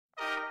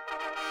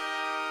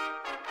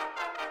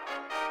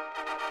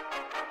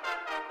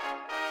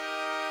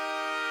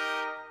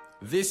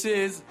This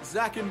is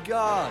Zac and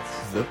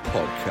Gus, the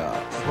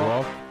podcast.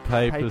 Rock,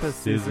 paper,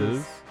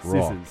 scissors,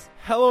 rock.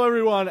 Hello,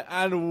 everyone,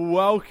 and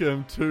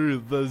welcome to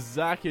the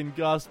Zac and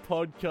Gus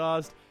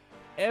podcast,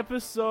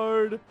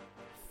 episode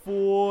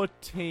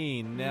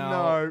 14.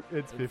 No,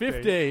 it's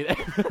 15.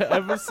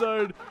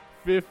 Episode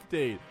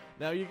 15.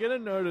 Now, you're going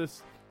to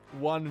notice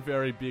one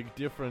very big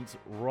difference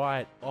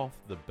right off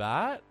the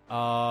bat.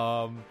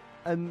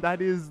 And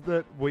that is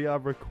that we are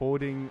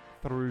recording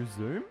through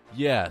Zoom.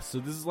 Yeah, so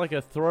this is like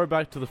a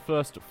throwback to the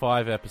first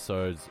 5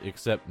 episodes,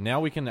 except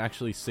now we can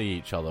actually see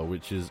each other,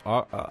 which is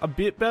a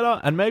bit better,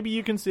 and maybe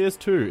you can see us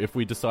too if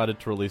we decided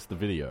to release the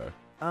video.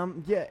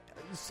 Yeah,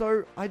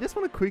 so I just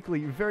want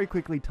to very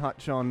quickly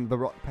touch on the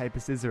rock, paper,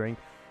 scissoring.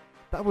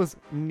 That was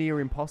near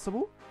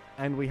impossible,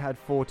 and we had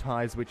 4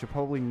 ties, which are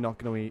probably not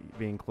going to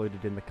be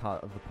included in the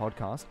cut of the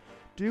podcast.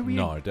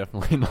 No,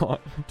 definitely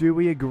not. Do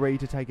we agree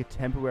to take a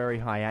temporary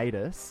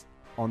hiatus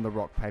on the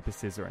rock, paper,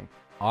 scissoring?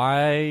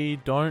 I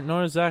don't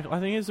know, Zach. I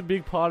think it's a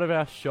big part of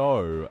our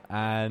show,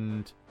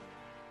 and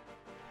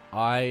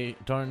I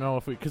don't know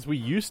if because we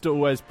used to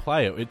always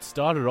play it. It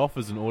started off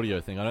as an audio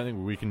thing. I don't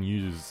think we can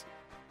use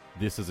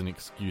this as an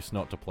excuse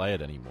not to play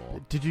it anymore.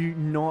 Did you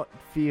not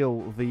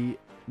feel the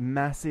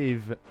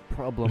massive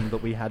problem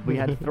that we had? We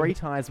had 3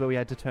 ties where we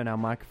had to turn our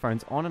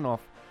microphones on and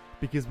off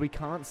because we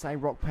can't say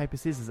rock, paper,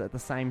 scissors at the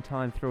same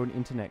time through an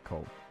internet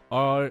call.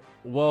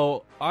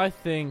 Well, I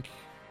think...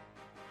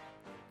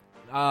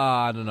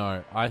 I don't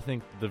know. I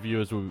think the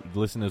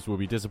listeners will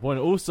be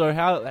disappointed. Also,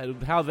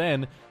 how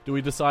then do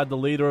we decide the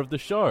leader of the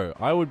show?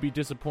 I would be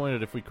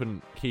disappointed if we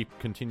couldn't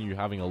continue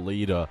having a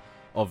leader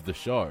of the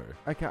show.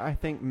 Okay, I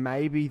think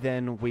maybe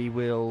then we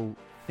will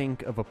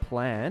think of a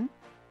plan.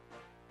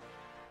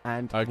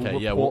 And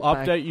we'll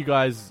update you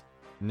guys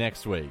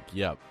next week.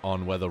 Yep,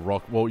 on whether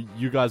rock. Well,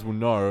 you guys will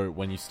know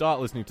when you start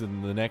listening to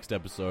the next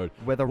episode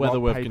whether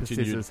rock, paper,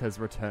 scissors has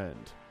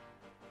returned.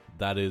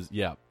 That is,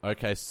 yeah.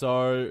 Okay,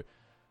 so.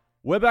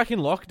 We're back in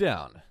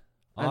lockdown,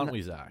 aren't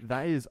we, Zach?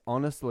 That is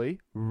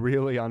honestly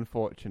really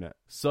unfortunate.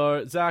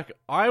 So, Zach,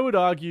 I would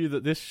argue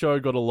that this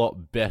show got a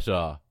lot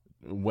better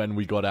when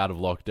we got out of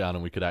lockdown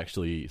and we could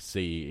actually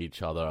see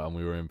each other and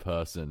we were in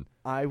person.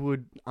 I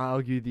would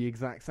argue the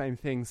exact same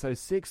thing. So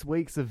 6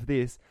 weeks of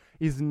this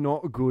is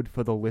not good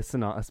for the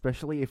listener,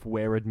 especially if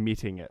we're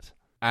admitting it.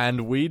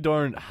 And we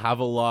don't have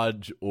a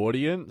large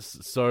audience,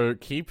 so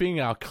keeping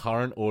our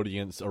current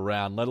audience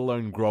around, let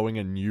alone growing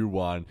a new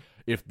one,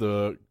 if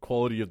the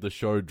quality of the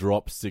show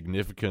drops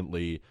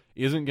significantly,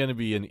 isn't going to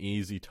be an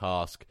easy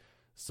task.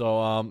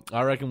 So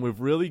I reckon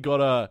we've really got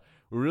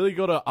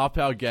to up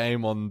our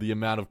game on the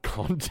amount of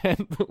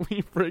content that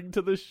we bring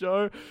to the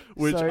show,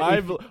 which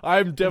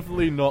I'm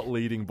definitely not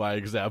leading by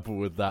example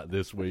with that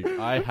this week.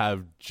 I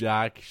have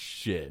jack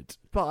shit.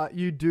 But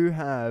you do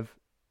have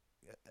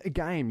a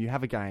game. You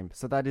have a game.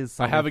 So that is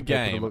something I have a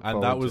game,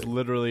 and that was to.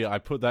 Literally, I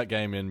put that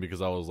game in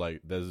because I was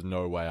like, there's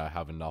no way I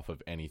have enough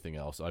of anything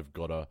else. I've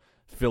got to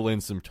fill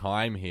in some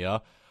time here.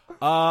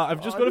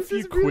 I've just got a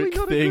few quick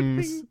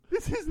things.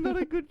 This is not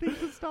a good thing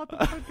to start the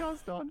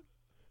podcast on.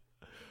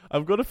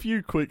 I've got a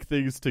few quick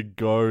things to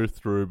go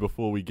through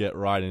before we get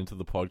right into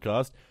the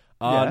podcast.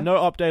 Yeah. No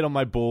update on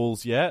my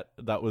balls yet.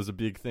 That was a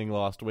big thing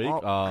last week.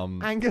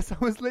 Angus, I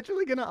was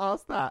literally going to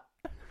ask that.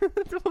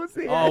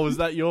 Was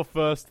that your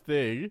first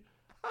thing?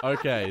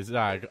 Okay,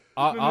 Zach,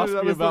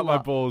 ask me about my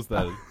balls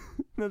then.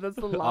 No, that's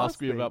the last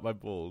Ask me about my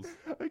balls.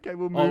 Okay,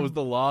 we'll move. Oh, it was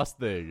the last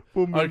thing.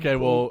 Okay,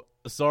 well,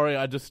 sorry,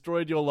 I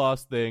destroyed your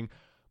last thing.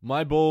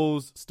 My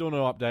balls, still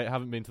no update,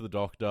 haven't been to the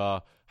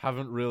doctor,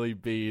 haven't really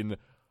been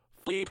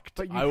flipped.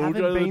 But I will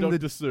go to the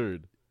doctor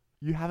soon.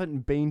 You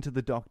haven't been to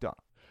the doctor?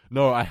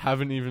 No, I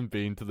haven't even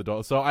been to the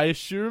doctor. So I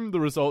assume the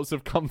results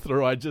have come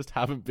through. I just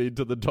haven't been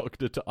to the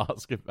doctor to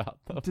ask about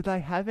them. Do they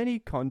have any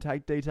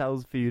contact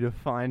details for you to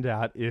find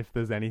out if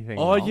there's anything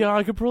wrong? Yeah,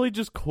 I could probably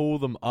just call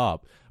them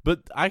up.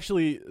 But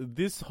actually,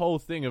 this whole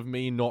thing of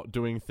me not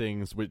doing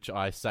things which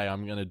I say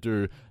I'm going to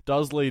do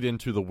does lead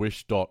into the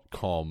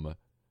wish.com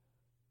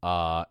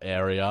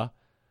area.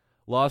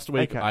 Last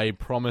week, I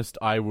promised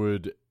I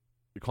would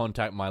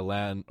contact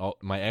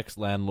my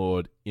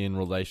ex-landlord in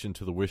relation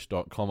to the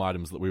wish.com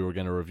items that we were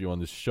going to review on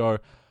this show.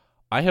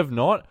 I have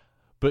not,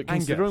 but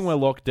considering we're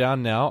locked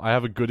down now, I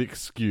have a good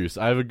excuse.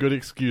 I have a good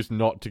excuse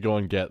not to go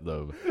and get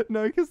them.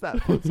 No, because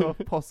that puts off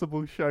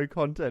possible show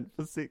content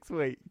for 6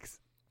 weeks.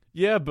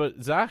 Yeah,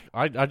 but Zach,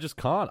 I just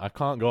can't. I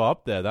can't go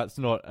up there. That's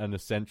not an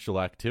essential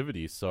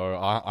activity. So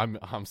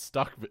I'm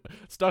stuck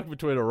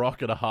between a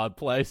rock and a hard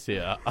place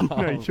here.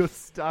 No, you're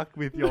stuck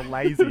with your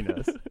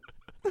laziness.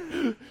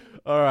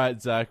 All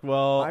right, Zach.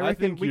 Well, I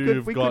think we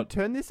could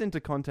turn this into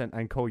content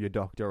and call your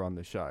doctor on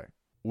the show.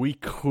 We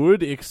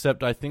could,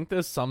 except I think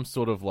there's some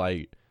sort of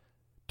like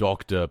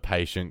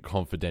doctor-patient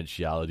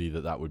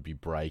confidentiality that would be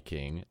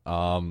breaking.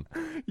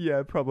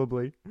 Yeah,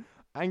 probably.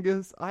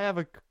 Angus, I have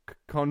a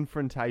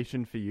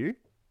confrontation for you.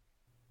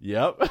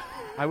 Yep.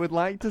 I would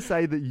like to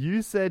say that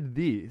you said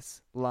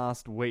this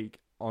last week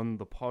on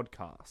the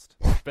podcast.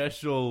 A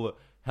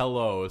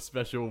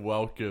special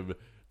welcome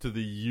to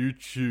the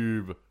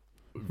YouTube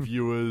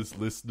viewers,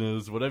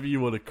 listeners, whatever you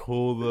want to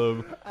call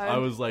them. I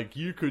was like,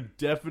 you could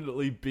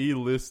definitely be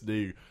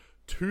listening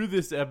to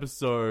this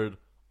episode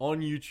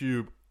on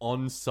YouTube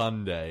on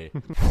Sunday.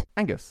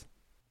 Angus,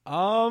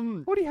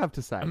 what do you have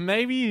to say?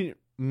 Maybe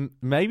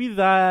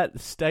that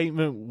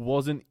statement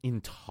wasn't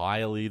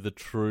entirely the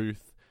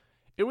truth.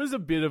 It was a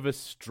bit of a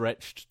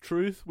stretched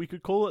truth. We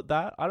could call it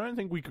that. I don't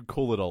think we could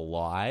call it a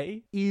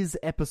lie. Is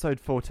episode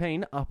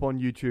 14 up on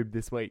YouTube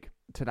this week?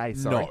 Today,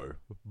 sorry. No.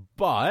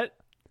 But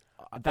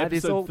that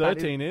episode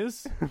 13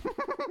 is.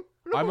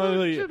 I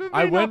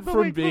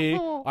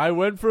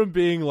went from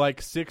being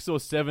like 6 or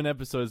 7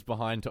 episodes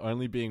behind to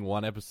only being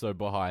 1 episode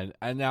behind.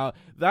 And now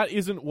that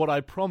isn't what I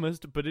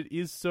promised, but it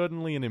is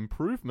certainly an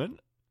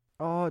improvement.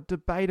 Oh,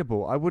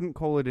 debatable. I wouldn't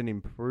call it an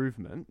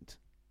improvement.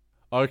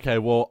 Okay,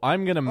 well,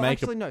 I'm going to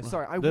make no,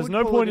 sorry. There's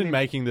no point in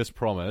making this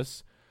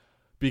promise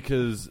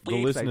because the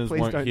listeners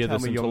won't hear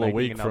this until a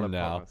week from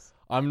now. Promise.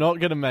 I'm not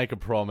going to make a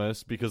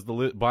promise because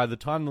by the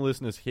time the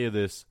listeners hear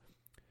this,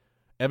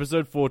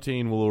 episode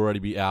 14 will already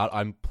be out.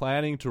 I'm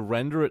planning to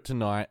render it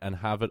tonight and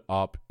have it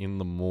up in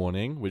the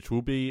morning, which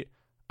will be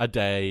a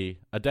day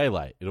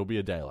late. It'll be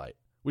a day late,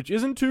 which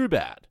isn't too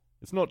bad.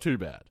 It's not too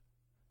bad.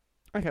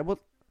 Okay, well,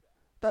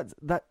 that.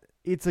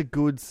 It's a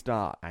good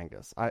start,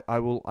 Angus. I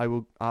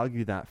will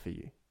argue that for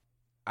you.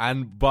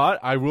 But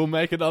I will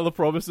make another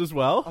promise as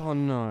well. Oh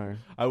no.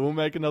 I will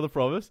make another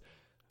promise.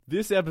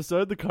 This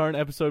episode, the current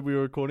episode we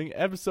were recording,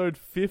 episode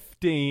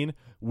 15,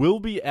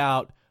 will be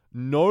out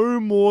no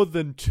more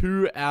than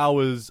 2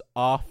 hours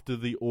after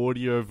the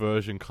audio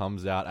version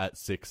comes out at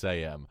 6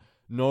 a.m.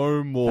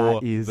 No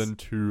more than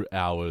 2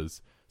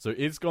 hours. So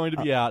it's going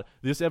to be out.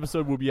 This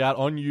episode will be out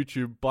on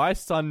YouTube by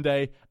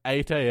Sunday,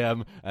 8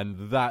 a.m.,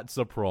 and that's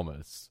a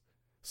promise.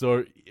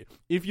 So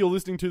if you're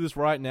listening to this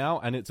right now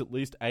and it's at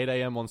least 8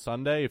 a.m. on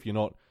Sunday, if you're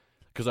not,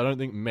 because I don't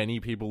think many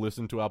people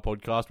listen to our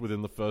podcast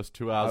within the first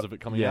 2 hours of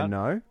it coming out.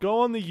 No. Go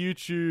on the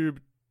YouTube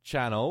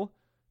channel,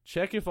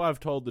 check if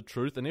I've told the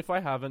truth, and if I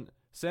haven't,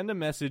 send a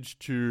message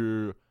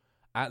to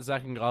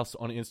 @Zac and Gus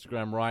on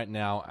Instagram right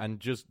now and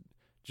just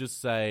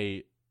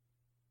say,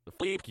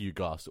 "F you,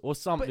 Gus," or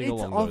something along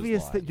those lines. But it's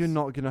obvious that you're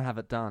not going to have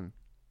it done.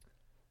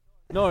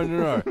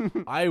 No.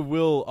 I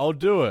will. I'll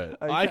do it.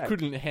 Okay. I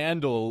couldn't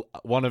handle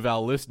one of our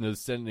listeners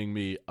sending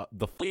me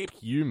the "f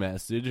you"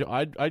 message.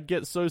 I'd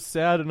get so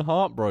sad and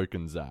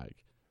heartbroken, Zach.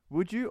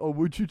 Would you, or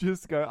would you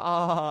just go,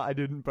 I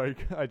didn't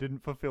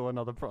fulfill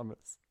another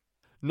promise?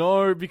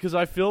 No, because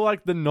I feel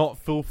like the not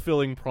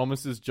fulfilling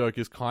promises joke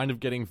is kind of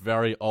getting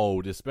very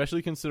old,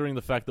 especially considering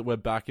the fact that we're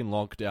back in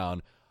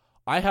lockdown.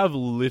 I have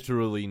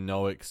literally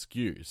no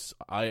excuse.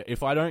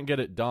 If I don't get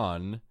it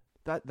done...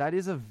 That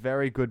is a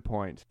very good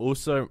point.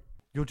 Also...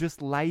 You're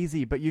just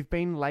lazy, but you've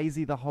been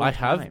lazy the whole time.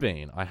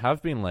 I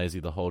have been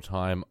lazy the whole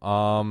time.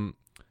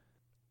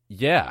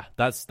 Yeah,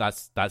 that's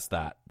that. That's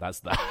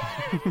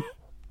that.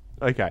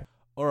 Okay.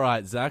 All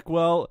right, Zach.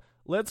 Well,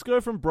 let's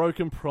go from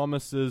broken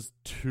promises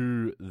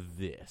to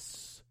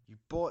this. You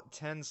bought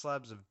 10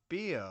 slabs of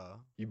beer.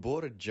 You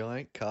bought a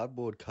giant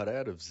cardboard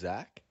cutout of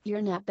Zac?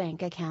 Your net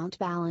bank account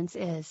balance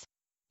is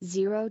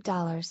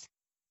 $0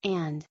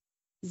 and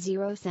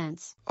 0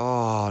 cents.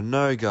 Oh,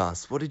 no,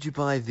 Gus. What did you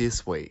buy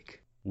this week?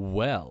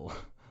 Well,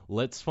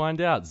 let's find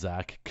out,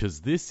 Zach,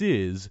 because this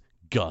is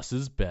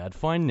Gus's Bad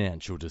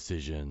Financial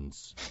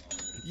Decisions.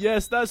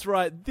 Yes, that's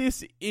right.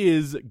 This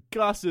is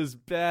Gus's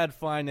Bad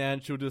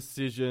Financial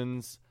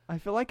Decisions. I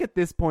feel like at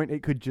this point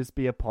it could just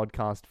be a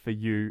podcast for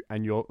you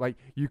and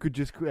you could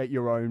just create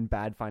your own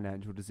Bad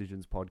Financial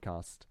Decisions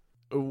podcast.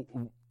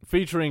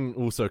 Featuring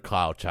also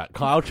Kyle Chat.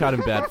 Kyle Chat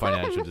and Bad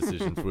Financial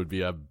Decisions would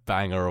be a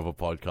banger of a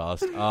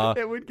podcast.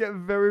 It would get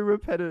very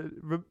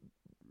repetitive.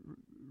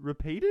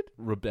 Repetitive,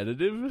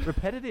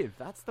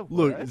 that's the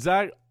word. Look,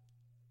 Zach,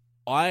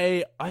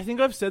 I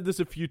think I've said this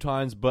a few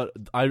times, but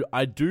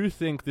I do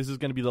think this is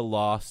going to be the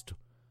last.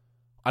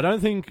 I don't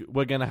think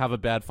we're going to have a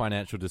Bad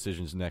Financial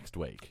Decisions next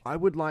week. I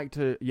would like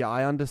to,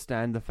 I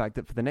understand the fact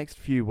that for the next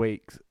few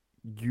weeks,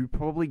 you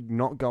probably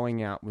not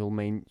going out will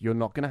mean you're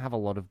not going to have a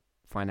lot of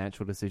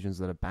financial decisions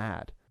that are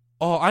bad.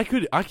 Oh, I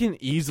can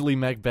easily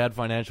make bad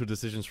financial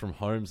decisions from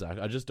home, Zach.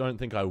 I just don't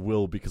think I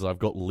will because I've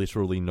got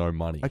literally no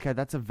money. Okay,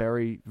 that's a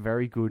very,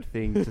 very good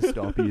thing to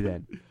stop you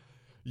then.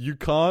 You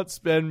can't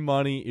spend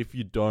money if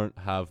you don't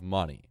have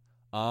money.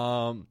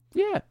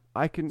 Yeah,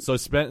 I can. So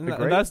spend.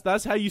 And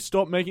that's how you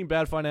stop making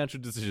bad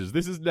financial decisions.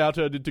 This is now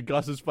turned into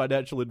Gus's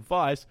financial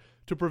advice.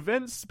 To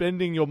prevent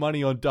spending your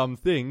money on dumb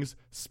things,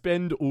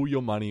 spend all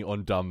your money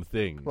on dumb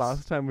things.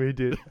 Last time we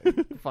did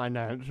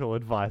financial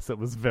advice, it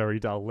was very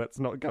dull. Let's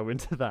not go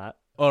into that.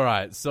 All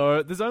right,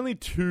 so there's only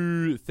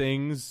 2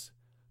 things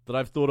that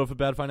I've thought of for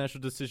bad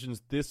financial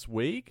decisions this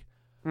week.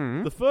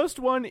 Mm. The first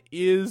one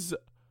is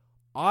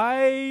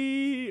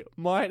I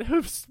might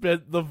have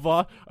spent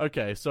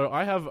okay, so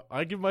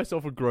I give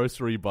myself a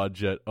grocery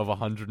budget of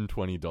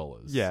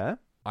 $120. Yeah.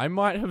 I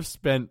might have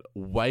spent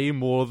way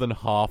more than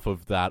half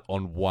of that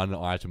on one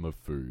item of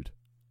food.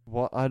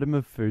 What item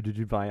of food did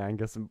you buy,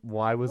 Angus, and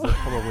why was it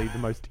probably the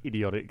most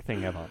idiotic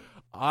thing ever?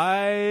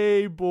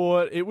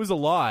 It was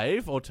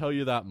alive, I'll tell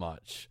you that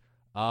much.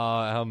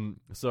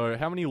 So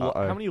how many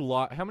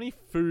how many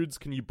foods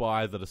can you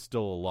buy that are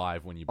still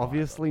alive when you buy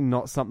Obviously them?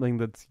 not something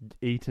that's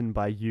eaten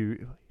by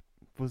you.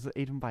 Was it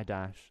eaten by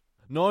Dash?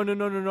 No.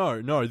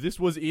 This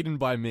was eaten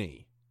by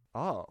me.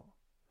 Oh.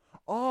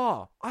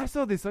 Oh, I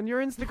saw this on your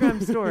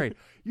Instagram story.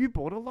 You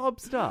bought a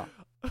lobster.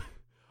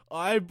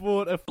 I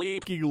bought a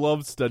freaking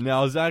lobster.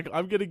 Now, Zach,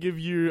 I'm going to give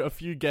you a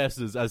few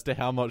guesses as to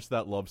how much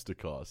that lobster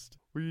cost.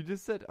 Well, you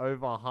just said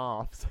over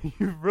half, so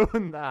you've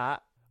ruined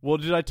that. Well,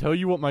 did I tell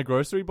you what my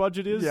grocery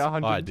budget is? Yeah,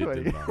 Oh, I did,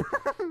 120. didn't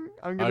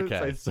I? I'm going to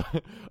Okay, say so,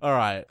 all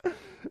right.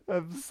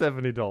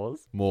 $70.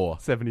 More.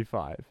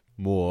 75.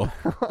 More.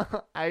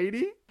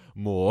 80?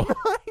 More.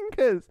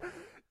 Because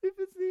if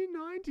it's near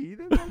 90,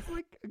 then that's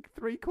like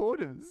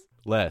 3/4.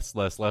 Less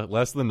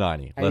than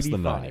 90. Less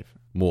than 90. 85.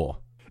 More.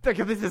 Think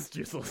of this as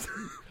useless.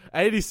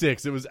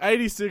 86. It was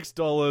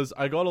 $86.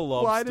 I got a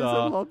Why does a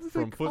lobster lobster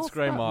from cost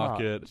Footscray that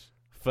Market much?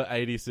 for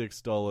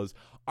 $86.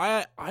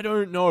 I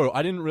don't know.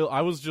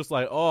 I was just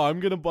like, oh, I'm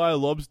going to buy a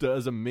lobster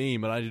as a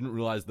meme, and I didn't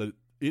realize that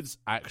it's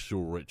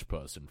actual rich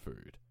person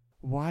food.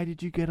 Why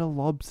did you get a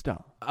lobster?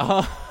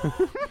 I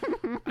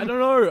don't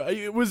know.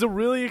 It was a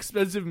really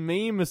expensive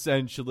meme,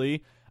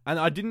 essentially, and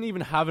I didn't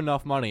even have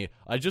enough money.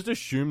 I just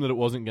assumed that it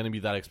wasn't going to be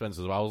that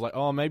expensive. I was like,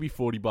 oh, maybe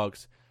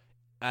 $40.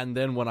 And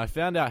then when I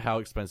found out how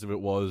expensive it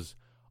was,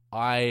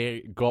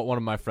 I got one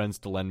of my friends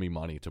to lend me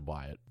money to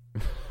buy it.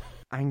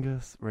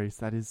 Angus, Reese,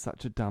 that is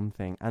such a dumb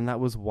thing. And that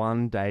was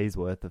 1 day's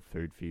worth of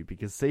food for you.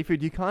 Because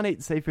seafood, you can't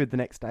eat seafood the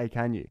next day,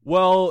 can you?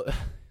 Well,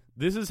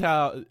 this is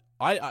how...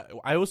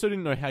 I also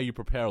didn't know how you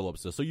prepare a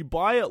lobster. So you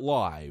buy it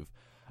live.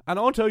 And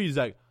I'll tell you,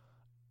 Zach,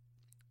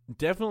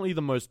 definitely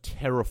the most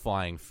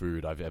terrifying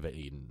food I've ever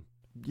eaten.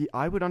 Yeah,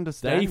 I would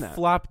understand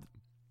that.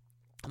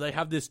 They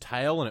have this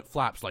tail and it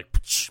flaps like...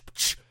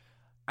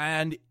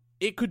 And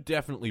it could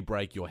definitely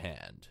break your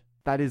hand.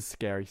 That is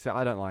scary. So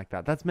I don't like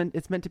that.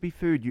 It's meant to be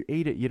food. You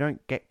eat it. You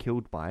don't get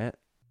killed by it.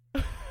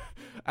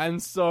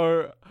 And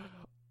so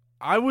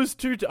I was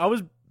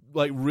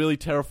like really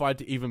terrified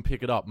to even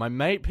pick it up. My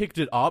mate picked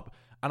it up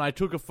and I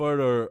took a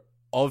photo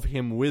of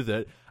him with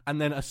it. And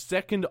then a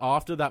second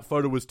after that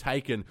photo was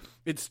taken,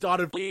 it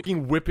started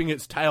flipping, whipping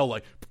its tail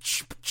like,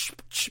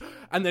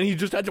 and then he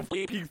just had to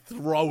flipping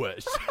throw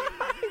it.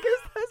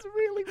 That's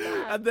really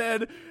bad. And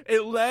then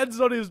it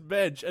lands on his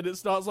bench and it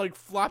starts like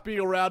flapping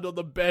around on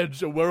the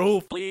bench and we're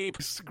all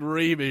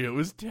screaming. It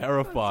was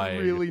terrifying.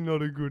 That's really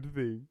not a good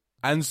thing.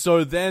 And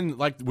so then,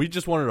 like, we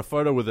just wanted a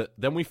photo with it.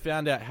 Then we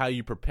found out how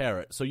you prepare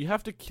it. So you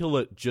have to kill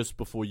it just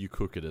before you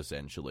cook it,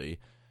 essentially,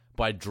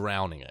 by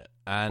drowning it.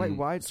 And Wait,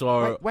 why?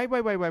 So Wait.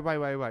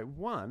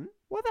 One?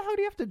 Why the hell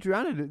do you have to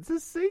drown it? It's a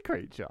sea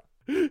creature.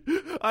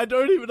 I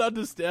don't even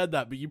understand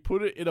that, but you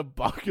put it in a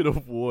bucket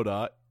of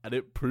water and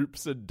it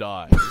poops and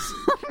dies.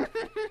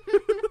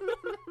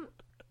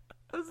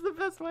 That's the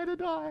best way to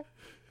die.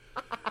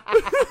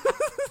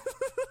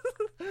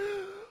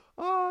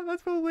 Oh,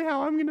 that's probably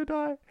how I'm gonna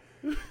die.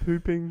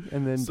 Pooping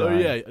and then So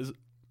dying. yeah,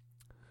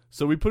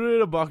 so we put it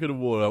in a bucket of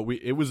water.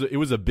 It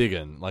was a big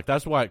one. Like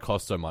that's why it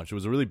cost so much. It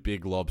was a really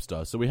big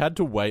lobster. So we had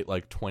to wait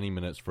like 20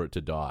 minutes for it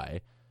to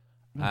die.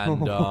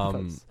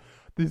 And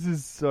this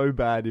is so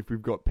bad if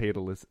we've got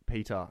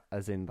Peter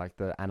as in like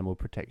the animal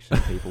protection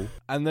people.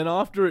 and then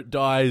after it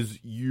dies,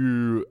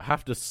 you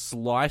have to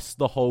slice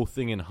the whole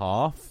thing in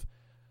half.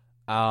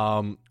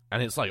 And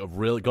it's like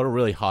got a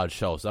really hard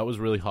shell. So that was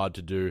really hard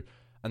to do.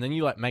 And then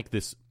you like make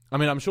this. I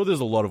mean, I'm sure there's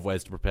a lot of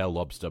ways to prepare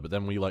lobster, but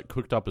then we like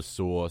cooked up a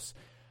sauce,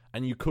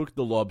 and you cook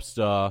the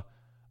lobster,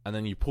 and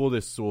then you pour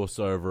this sauce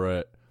over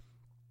it.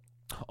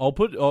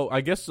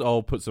 I guess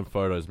I'll put some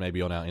photos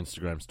maybe on our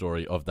Instagram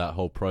story of that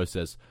whole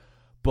process.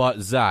 But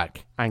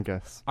Zach,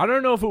 Angus, I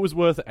don't know if it was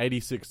worth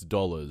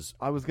 $86.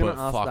 I was gonna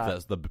ask fuck,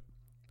 that.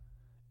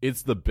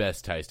 It's the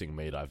best tasting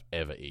meat I've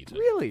ever eaten.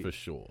 Really? For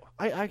sure.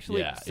 I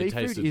actually Yeah, it seafood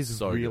tasted is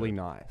so really good.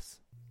 nice.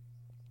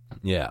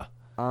 Yeah.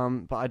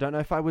 But I don't know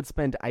if I would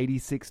spend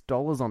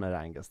 $86 on it,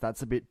 Angus.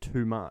 That's a bit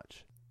too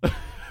much.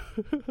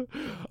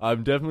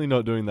 I'm definitely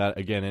not doing that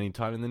again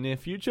anytime in the near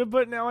future,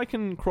 but now I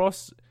can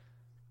cross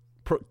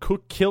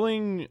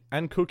killing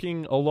and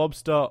cooking a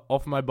lobster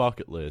off my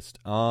bucket list.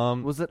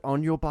 Was it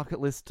on your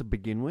bucket list to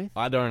begin with?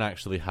 I don't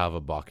actually have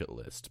a bucket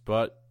list,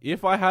 but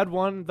if I had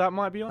one, that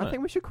might be on it. I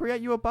think we should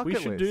create you a bucket We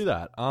list. should do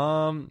that.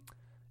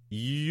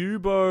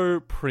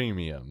 Yubo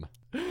Premium.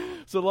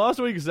 So last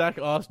week, Zach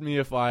asked me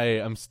if I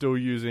am still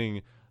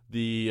using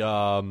the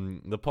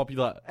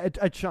popular...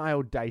 A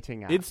child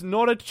dating app. It's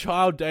not a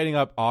child dating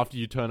app after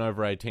you turn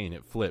over 18.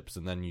 It flips,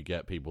 and then you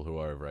get people who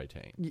are over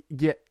 18.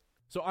 Yeah.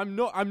 So I'm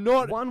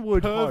not One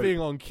would perving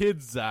hope. on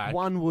kids, Zach.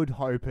 One would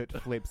hope it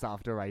flips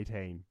after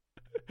 18.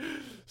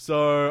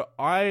 So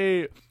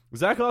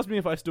Zach asked me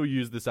if I still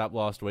use this app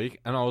last week,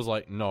 and I was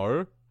like,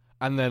 no.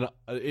 And then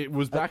it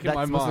was back in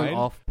my That was an mind.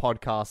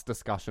 off-podcast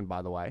discussion,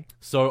 by the way.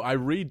 So I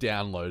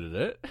re-downloaded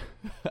it,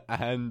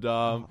 and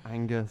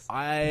Angus,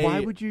 I why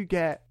would you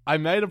get... I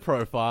made a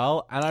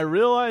profile, and I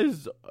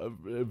realized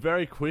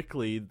very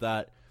quickly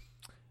that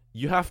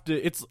you have to.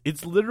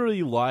 It's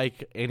literally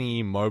like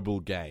any mobile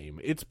game.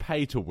 It's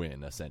pay to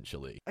win,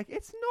 essentially. Like,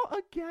 it's not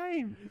a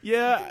game.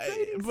 Yeah,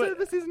 Dating but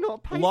service is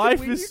not pay to life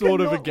win. is You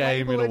sort of a cannot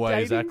game in label a way,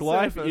 dating Zach.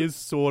 Life service. is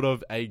sort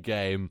of a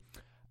game.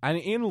 And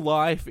in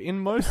life, in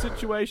most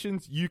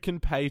situations, you can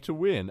pay to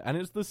win. And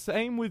it's the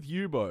same with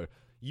Yubo.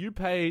 You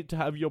pay to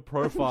have your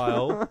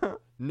profile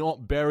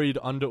not buried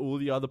under all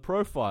the other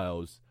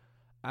profiles.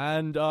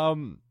 And,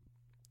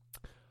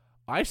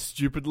 I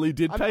stupidly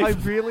did pay I for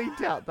really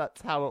doubt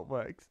that's how it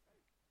works.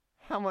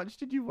 How much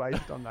did you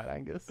waste on that,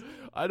 Angus?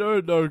 I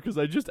don't know, because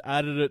I just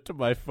added it to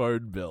my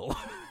phone bill.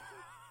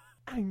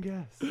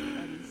 Angus,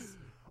 that is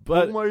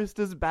But almost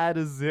as bad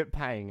as Zip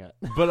paying it.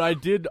 but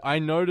I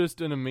noticed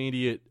an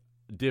immediate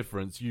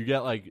difference. You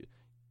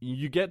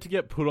get to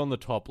get put on the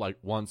top like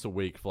once a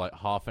week for like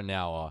half an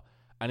hour,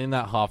 and in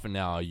that half an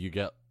hour you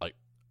get like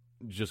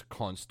just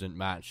constant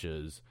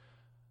matches.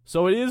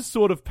 So it is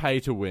sort of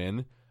pay to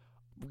win.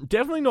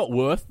 Definitely not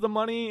worth the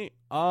money.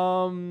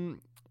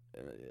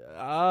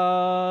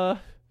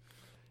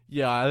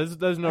 Yeah,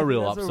 there's no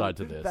real upside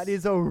to this. That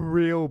is a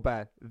real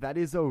bad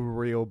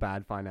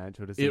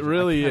financial decision. It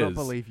really I cannot is.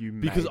 believe you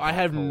made Because I that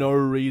have call. no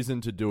reason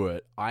to do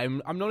it.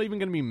 I'm not even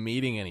going to be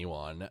meeting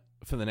anyone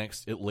for the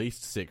next at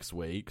least 6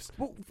 weeks.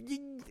 Well,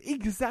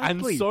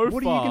 exactly. And so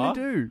what far, are you going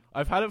to do?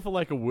 I've had it for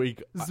like a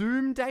week.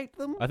 Zoom date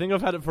them? I think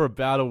I've had it for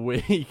about a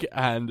week,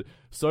 and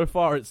so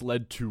far it's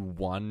led to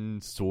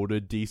one sort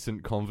of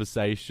decent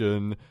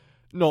conversation.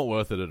 Not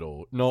worth it at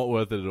all. Not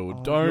worth it at all.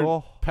 Oh,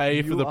 Don't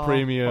pay for you the are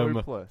premium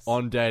hopeless.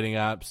 on dating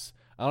apps.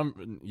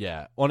 On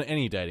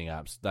any dating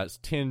apps. That's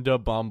Tinder,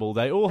 Bumble.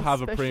 They all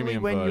have a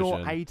premium when version.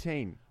 you're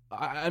 18.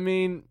 I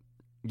mean,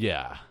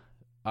 yeah.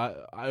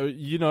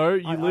 You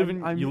live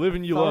and I'm you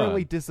thoroughly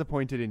learn.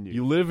 disappointed in you.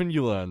 You live and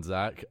you learn,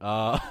 Zach.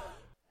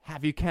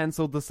 Have you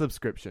cancelled the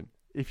subscription?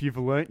 If you've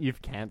learnt,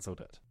 you've cancelled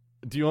it.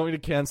 Do you want me to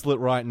cancel it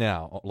right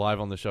now, live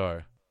on the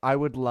show? I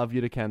would love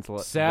you to cancel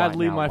it.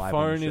 Sadly, right now, my live on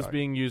phone the is show.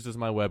 being used as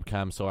my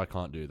webcam, so I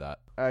can't do that.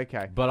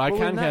 Okay. But I Well,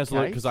 can in that cancel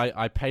it case- because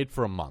I paid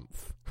for a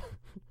month.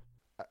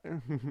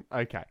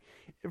 Okay.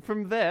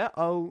 From there,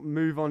 I'll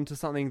move on to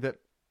something that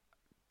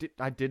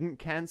I didn't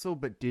cancel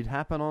but did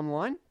happen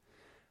online.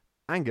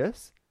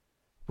 Angus,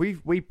 we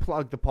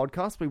plugged the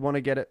podcast. We want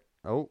to get it.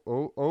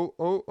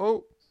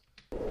 Oh.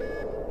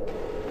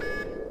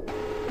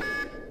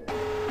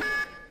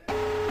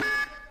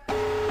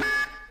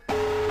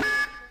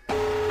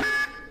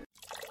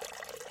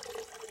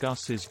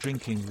 Gus is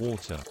drinking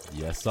water.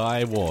 Yes,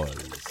 I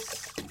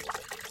was.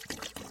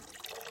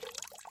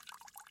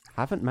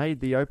 Haven't made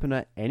the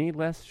opener any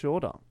less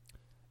shorter.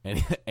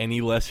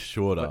 Any less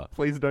shorter? But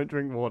please don't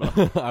drink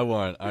water. I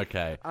won't.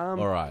 Okay. All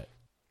right.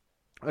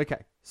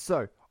 Okay,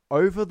 so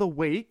over the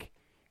week,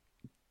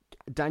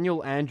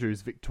 Daniel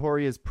Andrews,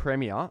 Victoria's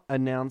Premier,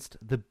 announced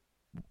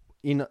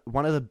in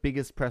one of the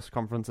biggest press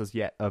conferences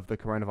yet of the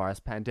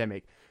coronavirus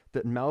pandemic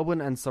that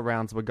Melbourne and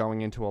surrounds were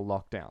going into a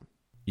lockdown.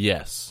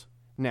 Yes.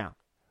 Now,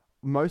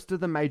 most of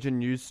the major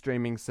news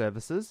streaming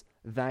services,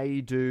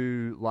 they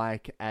do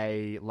like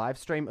a live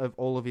stream of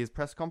all of his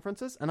press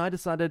conferences, and I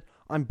decided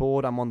I'm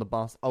bored, I'm on the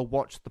bus, I'll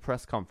watch the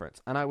press conference.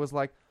 And I was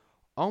like,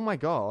 oh my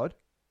god,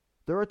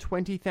 there are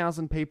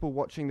 20,000 people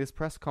watching this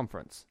press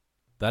conference.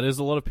 That is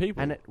a lot of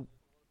people. And at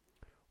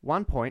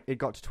one point, it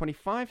got to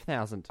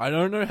 25,000. I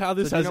don't know how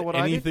this So do you has know what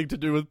I did? anything to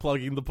do with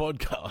plugging the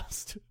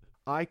podcast.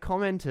 I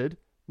commented,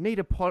 need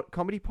a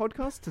comedy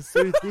podcast to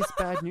soothe this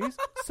bad news?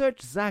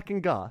 Search Zac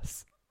and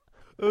Gus.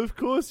 Of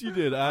course you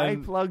did. I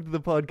plugged the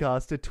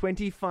podcast to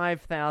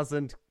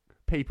 25,000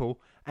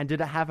 people, and did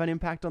it have an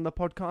impact on the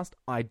podcast?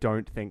 I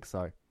don't think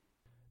so.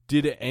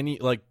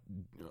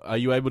 Are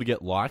you able to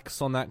get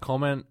likes on that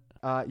comment?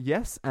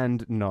 Yes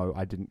and no,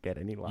 I didn't get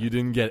any likes. You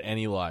didn't get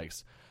any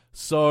likes.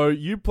 So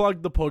you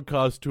plugged the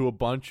podcast to a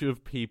bunch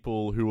of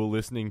people who were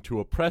listening to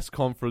a press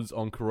conference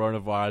on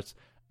coronavirus,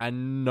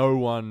 and no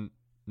one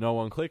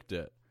clicked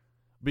it.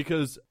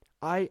 Because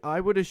I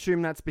would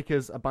assume that's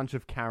because a bunch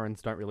of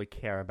Karens don't really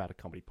care about a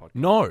comedy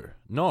podcast.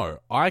 No,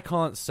 I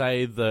can't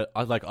say that.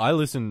 I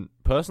listen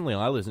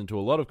to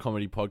a lot of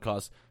comedy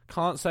podcasts.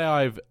 Can't say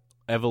I've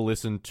ever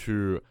listened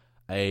to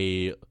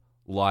a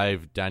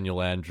live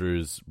Daniel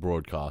Andrews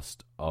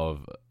broadcast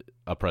of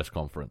a press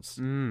conference.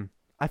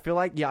 I feel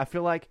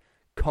like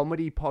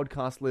comedy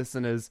podcast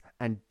listeners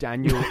and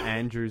Daniel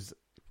Andrews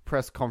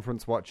press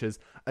conference watchers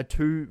are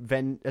two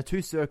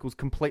circles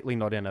completely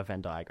not in a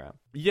Venn diagram.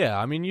 Yeah,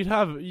 I mean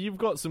you've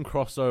got some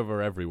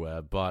crossover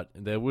everywhere, but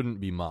there wouldn't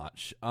be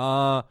much.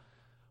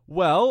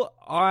 Well,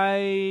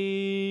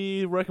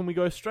 I reckon we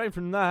go straight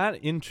from that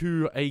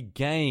into a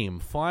game.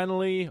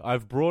 Finally,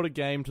 I've brought a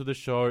game to the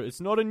show. It's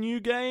not a new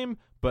game,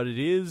 but it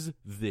is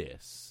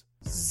this.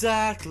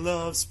 Zach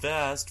loves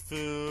fast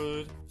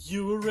food,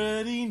 you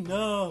already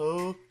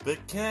know, but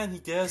can he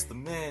guess the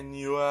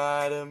menu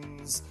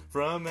items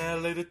from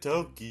LA to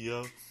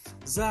Tokyo?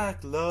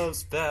 Zach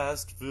loves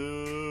fast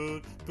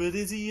food, but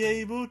is he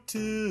able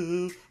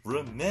to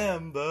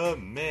remember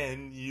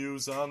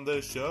menus on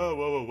the show?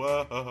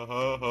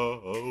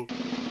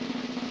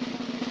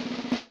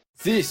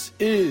 This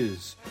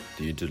is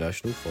the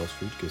International Fast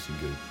Food Guessing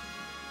Game.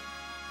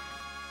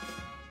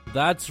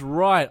 That's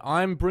right,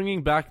 I'm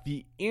bringing back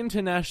the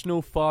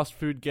International Fast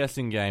Food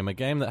Guessing Game, a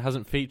game that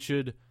hasn't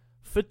featured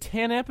for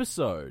 10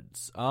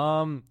 episodes.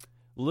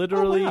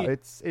 Literally, Oh, wow.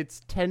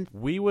 It's 10.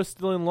 we were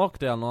still in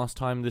lockdown last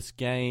time this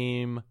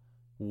game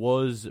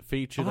was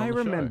featured on I the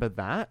remember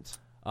that.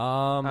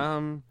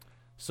 show.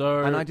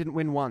 So And I didn't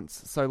win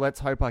once, so let's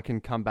hope I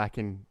can come back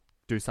and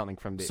do something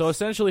from this. So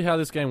essentially how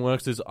this game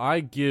works is I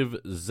give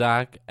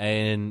Zach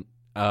an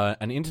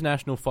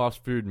international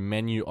fast food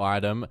menu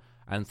item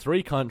and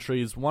 3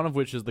 countries, one of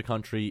which is the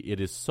country it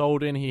is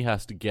sold in. He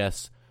has to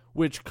guess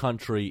which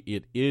country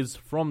it is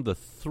from the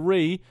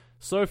 3.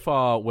 So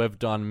far, we've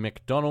done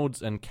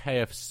McDonald's and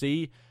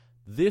KFC.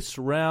 This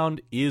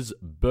round is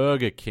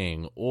Burger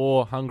King,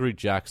 or Hungry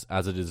Jack's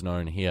as it is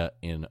known here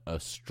in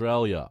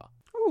Australia.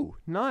 Ooh,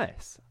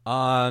 nice.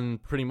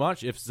 And pretty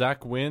much, if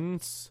Zach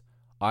wins,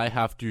 I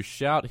have to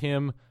shout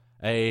him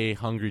a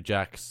Hungry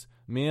Jack's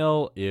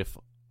meal. If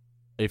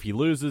he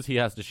loses, he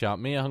has to shout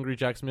me a Hungry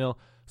Jack's meal.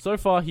 So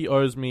far, he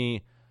owes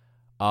me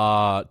 2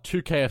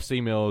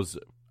 KFC meals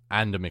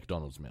and a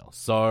McDonald's meal.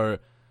 So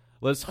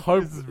let's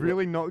hope This is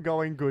really not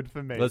going good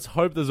for me. let's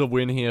hope there's a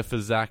win here for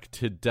Zach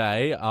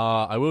today.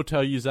 I will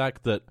tell you,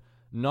 Zach, that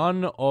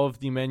none of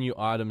the menu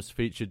items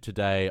featured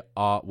today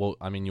are, well,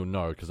 I mean, you'll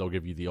know because I'll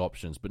give you the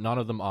options, but none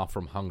of them are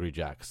from Hungry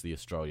Jack's, the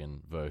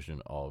Australian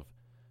version of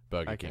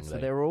Burger Okay, King. so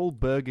they're all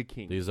Burger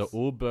King. These are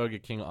all Burger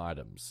King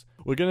items.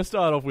 We're going to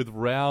start off with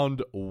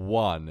round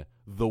 1,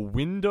 the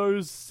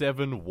Windows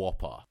 7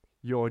 Whopper.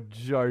 You're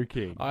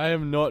joking. I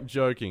am not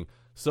joking.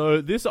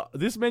 So this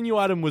menu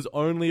item was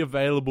only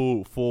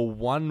available for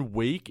 1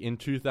 week in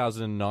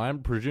 2009,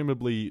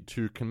 presumably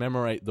to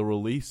commemorate the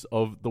release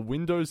of the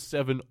Windows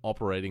 7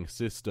 operating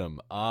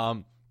system.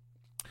 So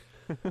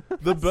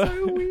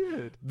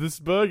weird. This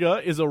burger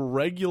is a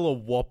regular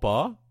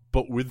Whopper,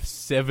 but with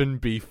 7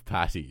 beef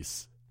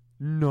patties.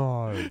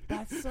 No,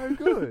 that's so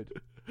good.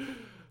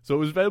 So it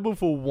was available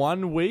for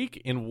 1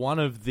 week in one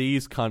of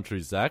these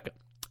countries, Zach.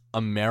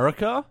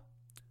 America,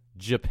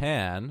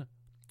 Japan,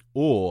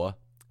 or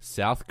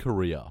South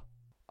Korea.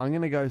 I'm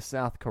going to go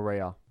South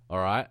Korea. All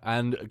right.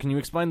 And can you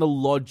explain the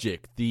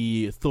logic,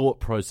 the thought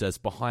process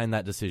behind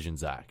that decision,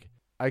 Zach?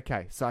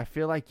 Okay, so I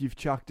feel like you've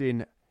chucked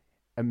in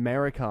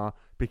America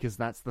because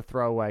that's the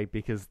throwaway,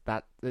 because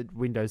that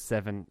Windows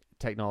 7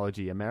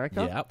 technology,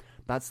 America. Yep.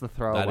 That's the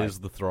throwaway. That is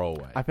the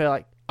throwaway. I feel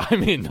like, I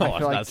mean, no, I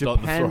feel like that's not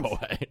the Japan's-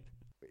 throwaway.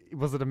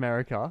 was it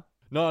America?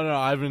 No,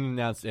 I haven't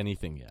announced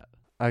anything yet.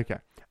 Okay.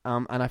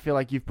 And I feel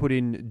like you've put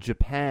in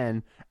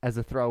Japan as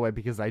a throwaway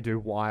because they do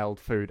wild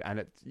food,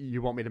 and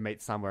you want me to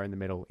meet somewhere in the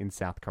middle in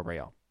South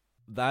Korea.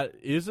 That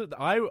is it.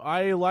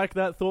 I like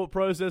that thought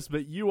process,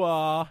 but you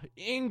are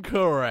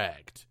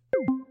incorrect.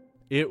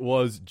 It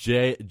was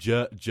Japan.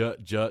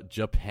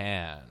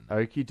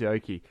 Okie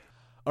dokie.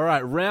 All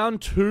right,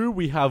 round 2,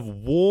 we have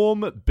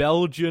warm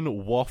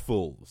Belgian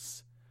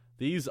waffles.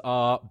 These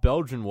are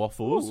Belgian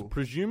waffles, Ooh.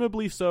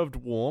 presumably served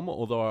warm,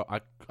 although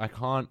I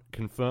can't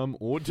confirm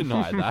or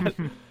deny that,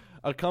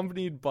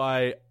 accompanied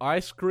by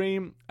ice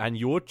cream and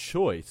your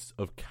choice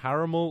of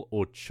caramel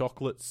or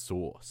chocolate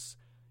sauce.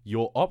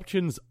 Your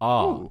options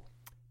are Ooh.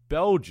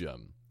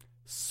 Belgium,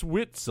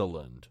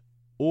 Switzerland,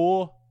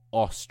 or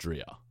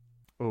Austria.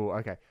 Oh,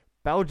 okay.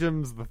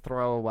 Belgium's the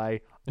throwaway.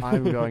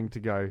 I'm going to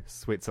go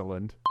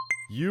Switzerland.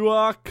 You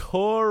are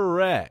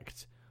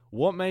correct.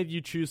 What made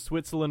you choose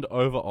Switzerland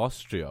over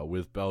Austria,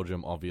 with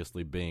Belgium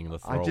obviously being the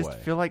throwaway? I just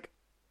feel like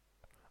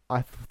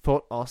I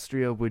thought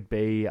Austria would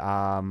be.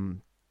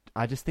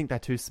 I just think they're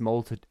too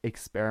small to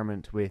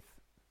experiment with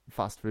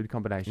fast food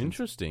combinations.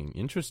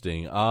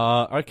 Interesting.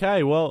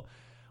 Okay, well,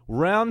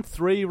 round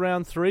three,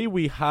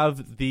 we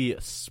have the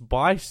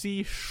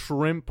spicy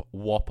shrimp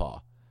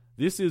Whopper.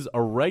 This is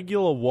a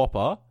regular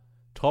Whopper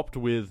topped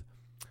with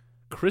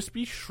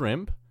crispy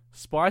shrimp,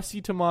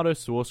 spicy tomato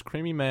sauce,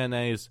 creamy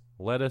mayonnaise,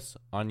 lettuce,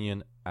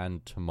 onion,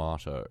 and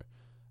tomato.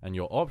 And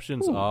your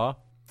options are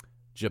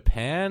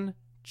Japan,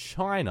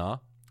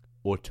 China,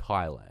 or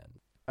Thailand.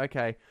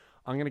 Okay,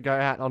 I'm gonna go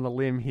out on a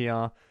limb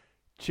here.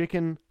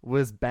 Chicken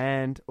was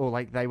banned, or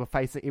like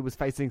it was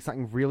facing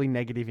something really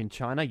negative in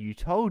China. You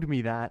told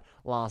me that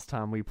last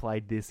time we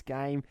played this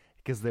game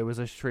because there was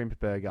a shrimp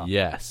burger.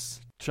 Yes.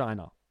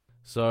 China.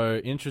 So,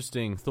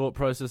 interesting thought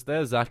process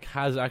there. Zach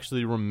has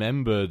actually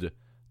remembered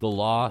the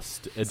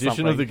last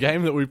edition of the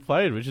game that we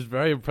played, which is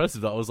very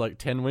impressive. That was like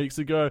 10 weeks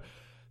ago.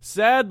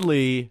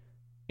 Sadly,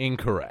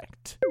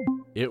 incorrect.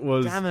 It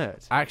was Damn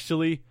it.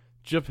 actually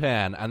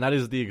Japan, and that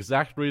is the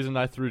exact reason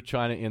I threw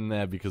China in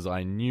there, because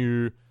I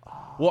knew...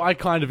 Well, I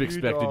kind of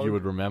expected dog. you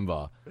would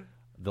remember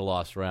the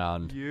last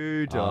round.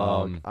 You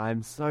dog.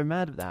 I'm so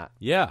mad at that.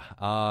 Yeah,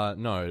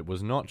 no, it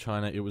was not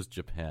China, it was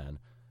Japan.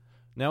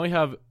 Now we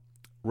have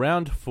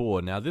round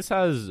 4. Now this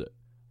has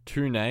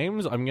 2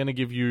 names. I'm going to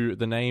give you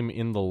the name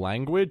in the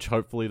language.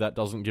 Hopefully that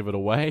doesn't give it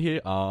away.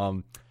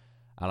 And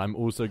I'm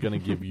also going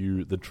to give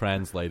you the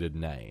translated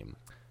name.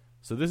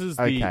 So this is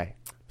the Okay.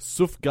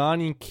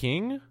 Sufgani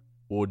King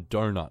or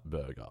Donut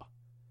Burger,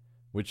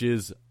 which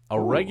is A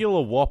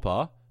regular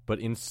Whopper, but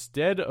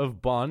instead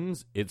of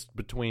buns, it's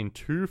between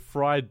 2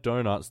 fried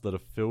donuts that are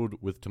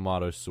filled with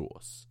tomato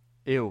sauce.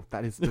 Ew,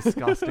 that is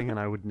disgusting, and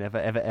I would never,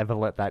 ever, ever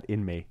let that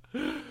in me.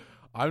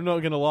 I'm not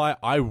going to lie,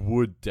 I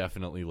would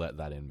definitely let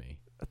that in me.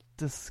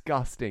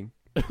 Disgusting.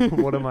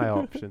 What are my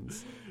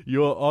options?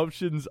 Your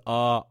options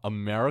are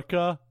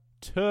America,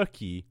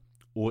 Turkey,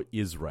 or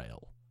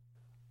Israel.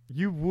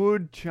 You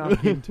would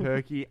chuck in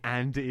Turkey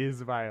and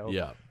Israel.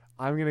 Yeah.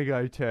 I'm going to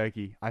go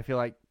Turkey. I feel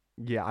like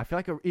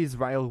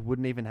Israel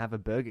wouldn't even have a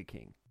Burger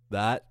King.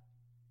 That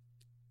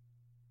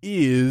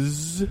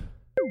is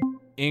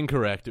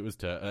incorrect. It was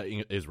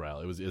Israel.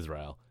 It was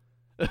Israel.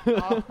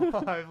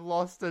 Oh, I've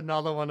lost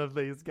another one of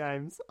these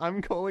games. I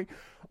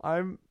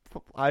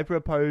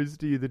propose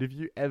to you that if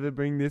you ever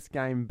bring this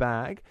game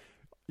back,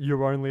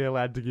 you're only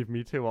allowed to give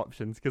me 2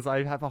 options because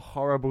I have a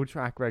horrible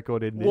track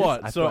record in this.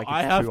 What? So like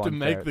I it's have too to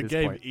unfair make at the this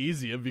game point.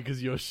 easier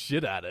because you're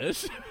shit at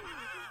it.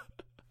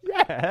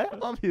 Yeah,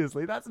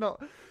 obviously. That's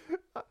not...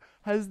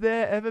 Has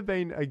there ever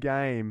been a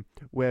game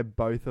where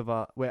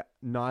where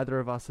neither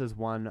of us has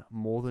won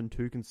more than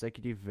 2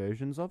 consecutive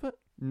versions of it?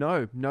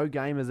 No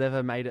game has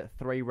ever made it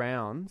 3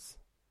 rounds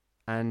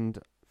and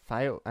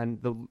failed.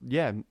 And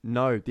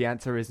the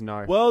answer is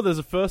no. Well, there's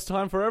a first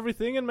time for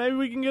everything, and maybe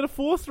we can get a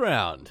 4th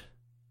round.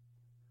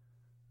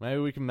 Maybe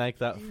we can make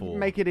that 4.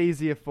 Make it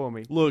easier for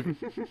me. Look,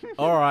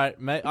 all right,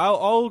 mate.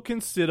 I'll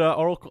consider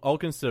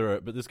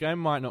it, but this game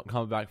might not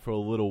come back for a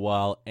little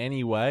while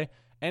anyway.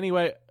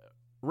 Anyway,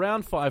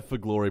 round 5 for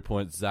glory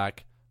points,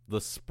 Zach.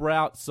 The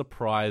Sprout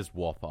Surprise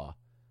Whopper.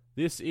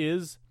 This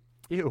is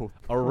Ew.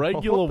 a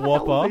regular What the hell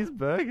are Whopper these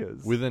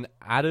burgers? with an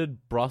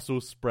added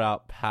Brussels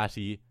sprout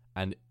patty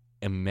and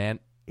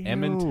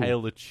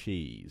Emmentaler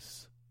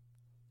cheese.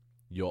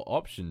 Your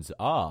options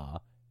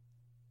are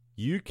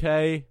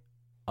UK,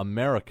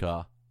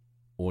 America,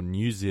 or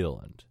New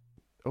Zealand.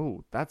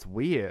 Oh, that's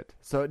weird.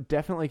 So it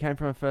definitely came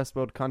from a first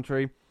world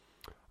country.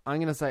 I'm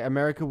going to say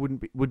America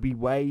would be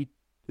way...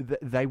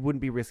 They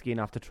wouldn't be risky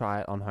enough to try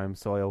it on home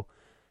soil.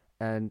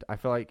 And I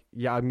feel like,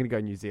 I'm going to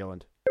go New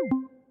Zealand.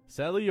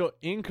 Sadly, you're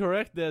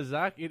incorrect there,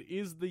 Zach. It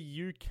is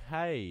the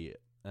UK.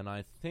 And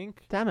I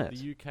think Damn it.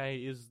 the UK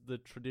is the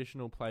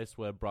traditional place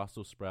where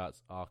Brussels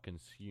sprouts are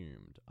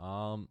consumed.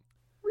 Really?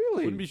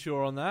 Wouldn't be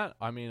sure on that.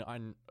 I mean,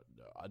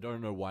 I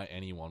don't know why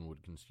anyone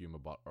would consume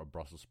a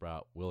Brussels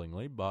sprout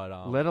willingly,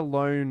 but... Let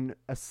alone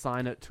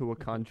assign it to a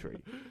country.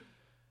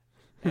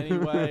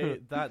 Anyway,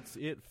 that's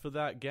it for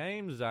that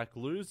game. Zach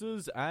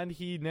loses, and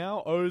he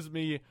now owes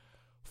me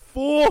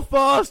 4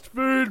 fast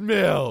food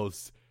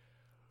meals.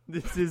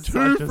 This is 2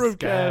 such a from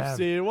scam.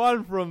 KFC,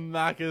 1 from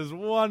Macca's,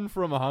 1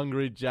 from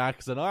Hungry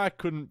Jack's, and I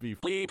couldn't be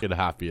f***ing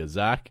happier,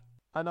 Zach.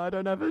 And I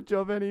don't have a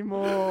job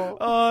anymore.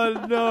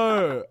 Oh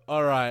no!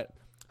 All right.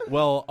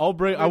 Well,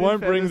 I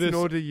won't bring this.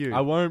 Nor do you.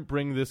 I won't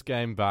bring this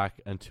game back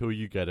until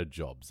you get a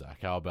job, Zach.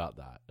 How about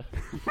that?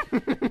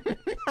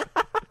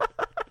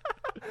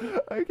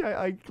 Okay,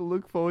 I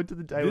look forward to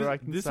the day where I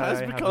can This say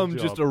has I have become a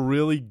job. just a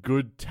really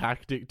good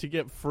tactic to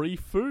get free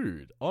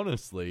food.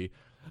 Honestly,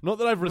 not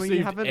that I've Well, you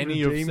received haven't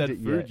any of redeemed said it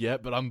food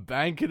yet, but I'm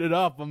banking it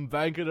up.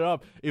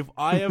 If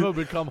I ever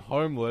become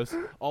homeless,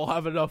 I'll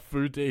have enough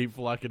food to eat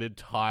for like an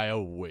entire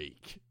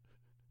week.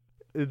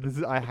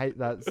 I hate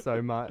that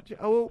so much.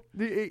 Oh,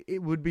 well,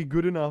 it would be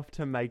good enough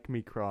to make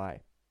me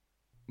cry.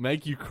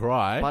 Make you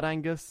cry? But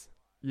Angus,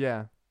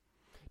 yeah.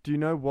 Do you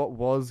know what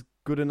was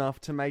good enough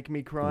to make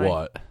me cry?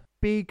 What?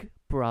 Big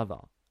Brother.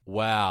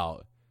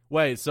 Wow.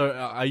 Wait, so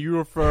are you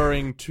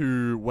referring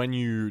to when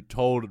you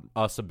told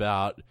us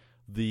about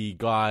the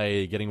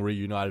guy getting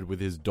reunited with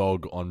his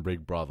dog on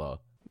Big Brother?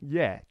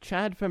 Yeah,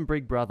 Chad from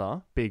Big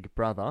Brother,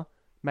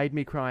 made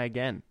me cry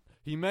again.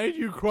 He made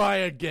you cry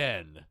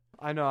again.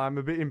 I know, I'm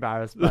a bit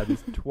embarrassed by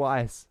this.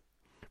 Twice.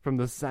 From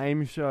the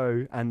same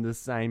show and the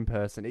same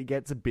person. It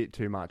gets a bit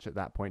too much at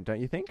that point,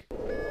 don't you think?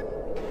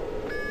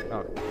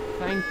 Oh,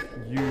 thank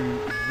you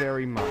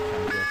very much,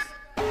 Angus.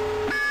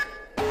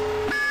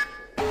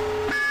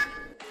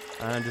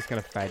 And I'm just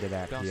going to fade it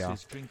out Gus here.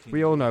 is drinking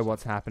We all know water.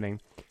 what's happening.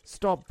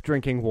 Stop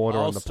drinking water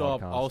on the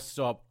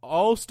podcast.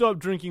 I'll stop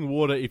drinking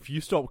water if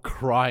you stop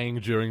crying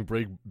during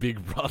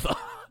Big Brother.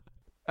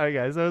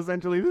 Okay, so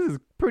essentially this is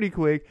pretty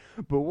quick,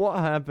 but what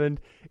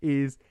happened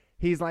is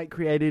he's like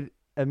created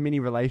a mini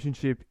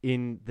relationship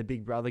in the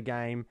Big Brother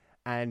game,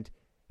 and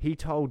he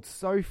told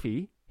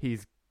Sophie,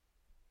 his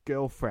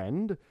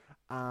girlfriend,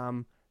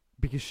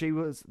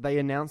 because they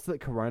announced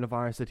that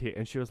coronavirus had hit,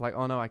 and she was like,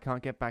 oh no, I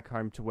can't get back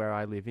home to where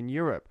I live in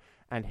Europe.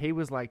 And he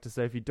was like to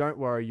Sophie, don't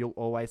worry, you'll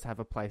always have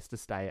a place to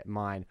stay at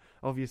mine.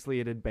 Obviously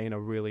it had been a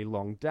really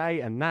long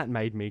day, and that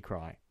made me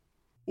cry.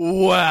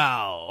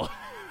 Wow.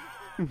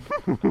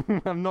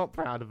 I'm not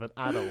proud of it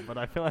at all, but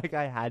I feel like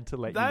I had to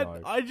let you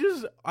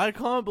know. I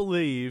can't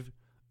believe.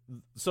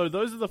 So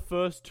those are the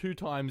first 2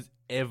 times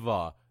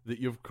ever that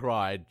you've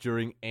cried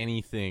during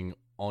anything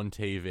on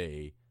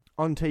TV.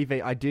 On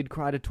TV, I did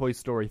cry to Toy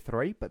Story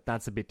 3, but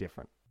that's a bit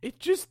different. It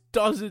just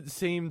doesn't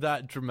seem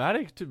that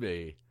dramatic to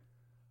me.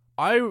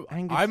 Angus,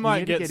 I you might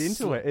need to get get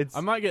into it. It's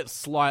I might get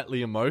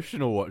slightly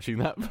emotional watching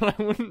that, but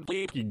I wouldn't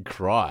fucking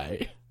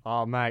cry.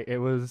 oh mate, it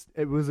was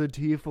a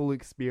tearful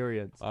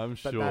experience. I'm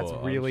sure. But that's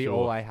really I'm sure.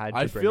 all I had. To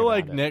I bring feel about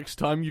like it. next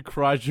time you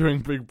cry during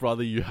Big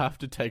Brother, you have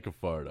to take a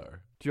photo.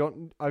 Do you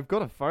want, I've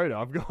got a photo.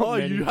 I've got. Oh,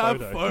 many you have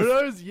photos.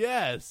 photos?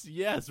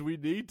 Yes, we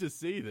need to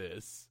see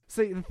this.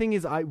 See, the thing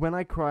is, when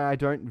I cry, I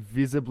don't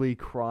visibly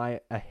cry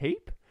a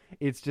heap.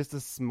 It's just a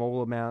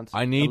small amount.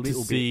 I need a to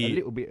little see bit, a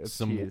little bit of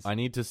some. tears. I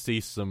need to see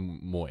some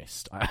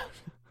moist. I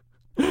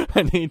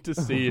need to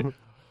see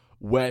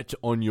wet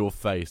on your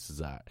face,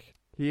 Zach.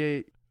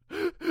 Here.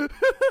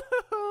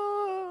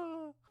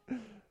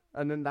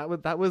 And then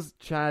that was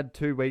Chad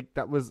 2 week.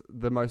 That was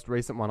the most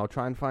recent one. I'll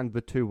try and find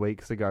the 2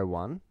 weeks ago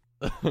one.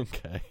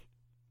 Okay.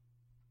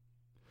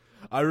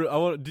 I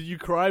want. Did you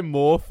cry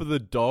more for the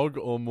dog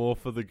or more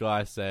for the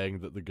guy saying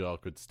that the girl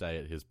could stay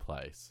at his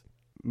place?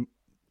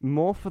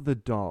 More for the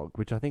dog,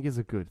 which I think is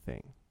a good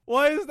thing.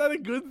 Why is that a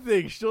good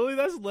thing? Surely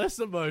that's less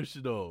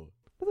emotional.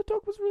 But the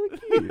dog was really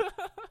cute.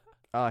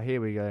 Ah,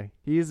 here we go.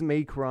 Here's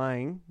me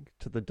crying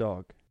to the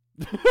dog.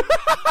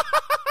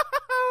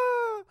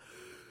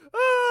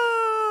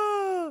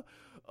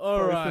 All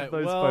Both right. of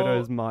those well,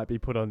 photos might be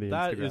put on the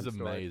that Instagram is story.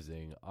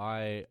 amazing.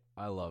 I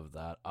love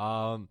that.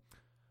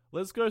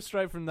 Let's go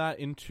straight from that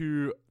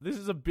into this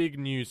is a big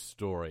news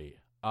story.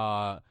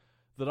 That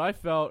I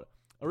felt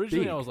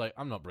originally Big. I was like,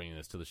 I'm not bringing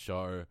this to the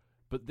show,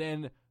 but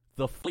then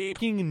the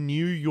fucking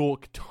New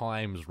York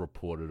Times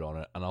reported on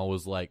it, and I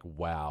was like,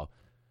 wow,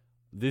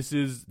 this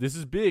is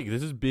big.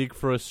 This is big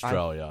for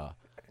Australia.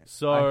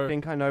 So I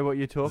think I know what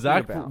you're talking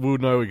Zach about. will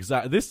know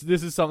exactly. This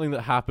is something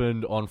that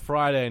happened on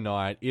Friday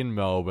night in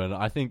Melbourne.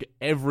 I think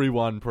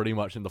everyone pretty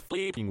much in the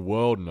fucking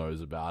world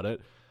knows about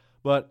it.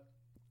 But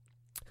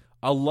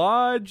a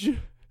large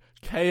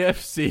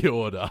KFC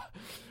order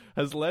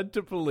has led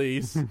to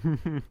police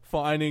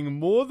finding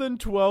more than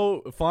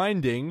 12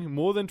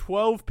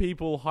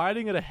 people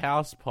hiding at a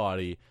house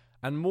party,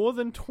 and more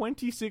than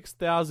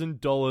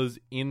 $26,000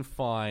 in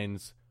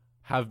fines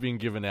have been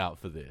given out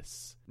for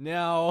this.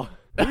 Now,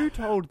 Who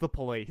told the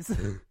police?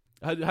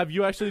 have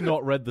you actually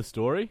not read the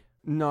story?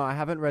 No, I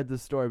haven't read the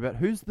story, but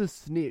who's the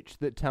snitch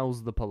that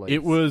tells the police?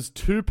 It was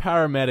two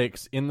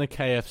paramedics in the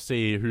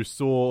KFC who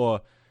saw,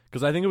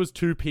 because I think it was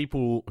two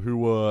people who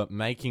were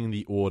making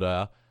the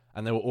order,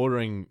 and they were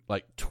ordering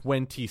like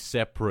 20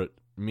 separate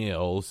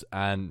meals,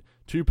 and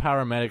two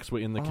paramedics were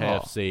in the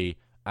KFC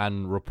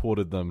and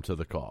reported them to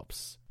the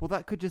cops. Well,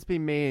 that could just be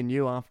me and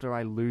you after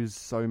I lose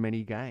so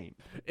many games.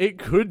 It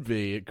could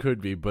be,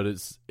 but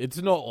it's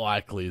not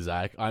likely,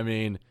 Zach. I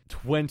mean,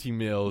 20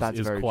 meals That's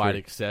is very quite true.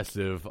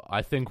 excessive.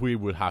 I think we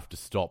would have to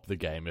stop the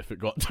game if it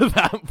got to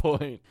that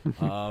point.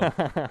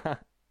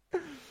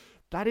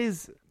 That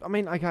is, I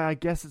mean, okay, I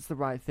guess it's the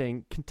right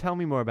thing. Tell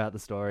me more about the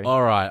story.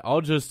 All right,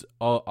 I'll just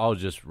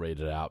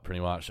read it out pretty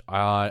much.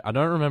 I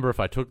don't remember if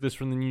I took this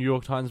from the New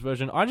York Times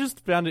version. I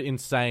just found it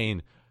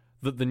insane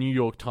that the New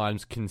York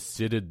Times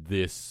considered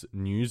this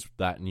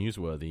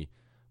newsworthy.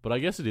 But I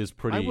guess it is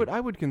pretty. I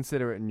would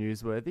consider it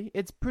newsworthy.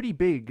 It's pretty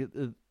big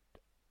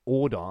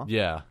order.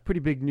 Yeah. Pretty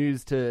big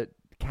news to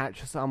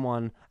catch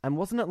someone. And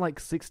wasn't it like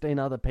 16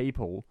 other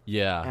people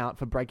Yeah. out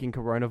for breaking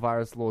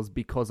coronavirus laws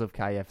because of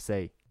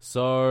KFC?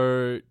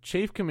 So,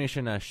 Chief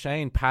Commissioner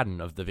Shane Padden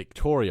of the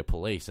Victoria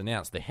Police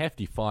announced the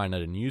hefty fine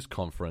at a news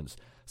conference,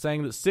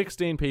 saying that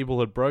 16 people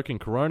had broken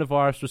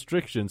coronavirus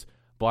restrictions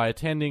by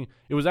attending.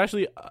 It was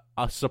actually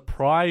a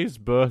surprise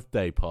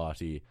birthday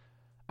party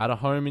at a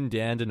home in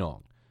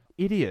Dandenong.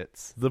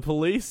 Idiots. The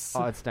police.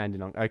 Oh, it's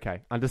Dandenong.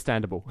 Okay,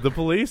 understandable. The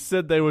police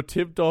said they were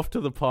tipped off to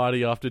the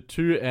party after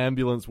two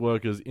ambulance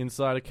workers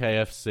inside a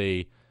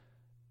KFC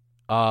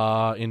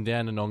in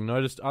Dandenong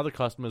noticed other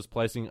customers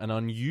placing an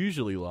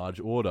unusually large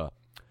order.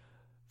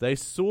 They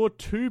saw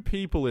two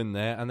people in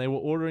there, and they were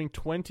ordering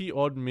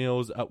 20-odd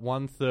meals at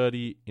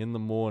 1:30 in the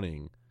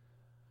morning.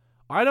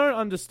 I don't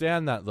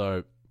understand that,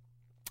 though.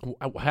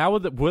 How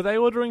were they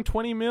ordering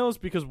 20 meals?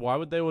 Because why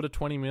would they order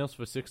 20 meals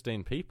for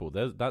 16 people?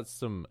 That's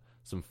some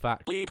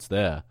facts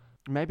there.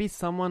 Maybe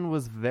someone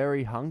was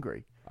very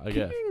hungry. I Can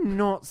guess. you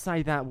not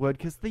say that word?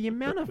 Because the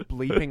amount of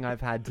bleeping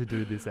I've had to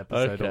do this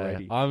episode Okay,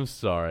 already. I'm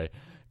sorry.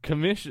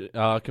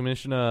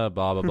 Commissioner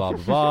blah blah blah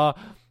blah blah.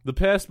 The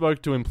pair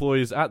spoke to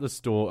employees at the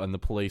store, and the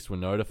police were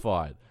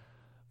notified.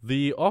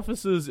 The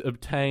officers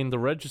obtained the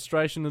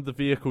registration of the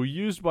vehicle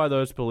used by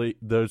those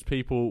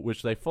people,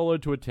 which they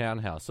followed to a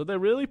townhouse. So they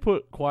really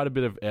put quite a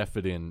bit of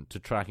effort into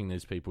tracking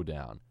these people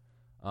down.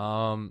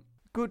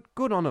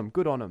 Good on them.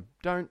 Good on them.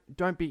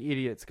 Don't be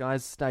idiots,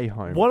 guys. Stay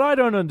home. What I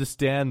don't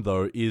understand,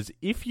 though, is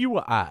if you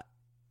were at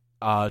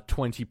a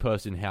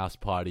 20-person house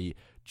party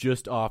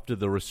just after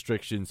the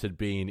restrictions had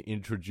been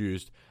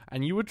introduced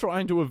and you were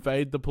trying to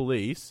evade the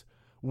police,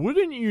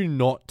 wouldn't you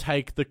not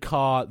take the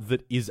car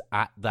that is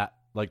at that,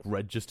 like,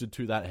 registered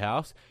to that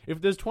house?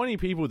 If there's 20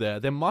 people there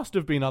must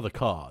have been other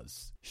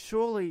cars.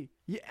 Surely,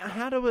 yeah,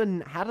 how do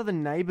the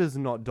neighbors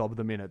not dob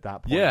them in at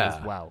that point Yeah.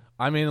 as well?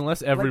 I mean,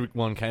 unless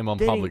everyone came on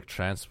getting- public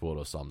transport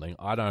or something.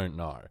 I don't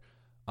know.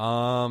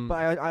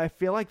 But I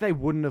feel like they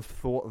wouldn't have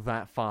thought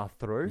that far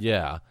through.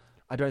 Yeah.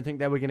 I don't think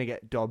they were going to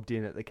get dobbed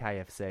in at the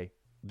KFC.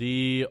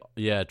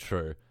 Yeah,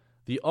 true.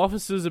 The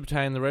officers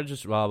obtained the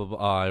register. Blah, blah, blah.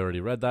 I already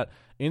read that.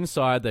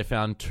 Inside, they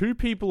found 2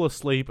 people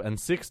asleep and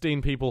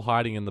 16 people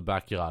hiding in the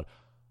backyard,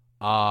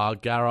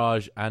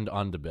 garage, and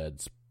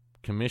underbeds.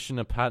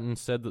 Commissioner Patton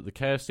said that the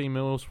KFC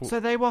meals were... So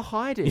they were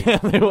hiding. Yeah,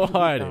 they were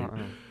hiding.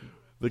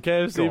 The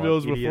KFC God,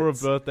 meals were for a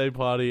idiots. birthday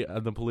party,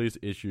 and the police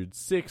issued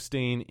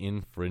 16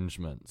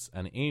 infringements.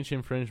 And each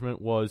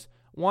infringement was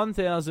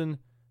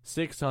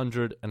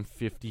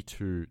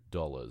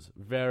 $1,652.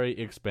 Very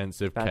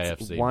expensive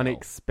That's KFC one meal.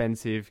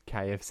 expensive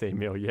KFC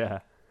meal, yeah.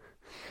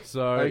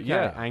 So, Okay,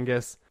 yeah.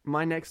 Angus.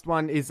 My next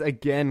one is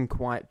again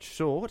quite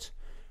short.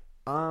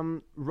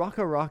 Rocka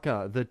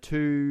Rocka,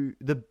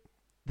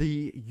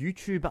 the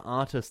YouTuber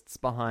artists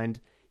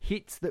behind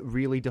hits that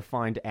really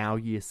defined our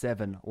year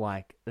 7,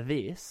 like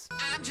this.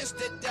 I'm just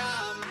a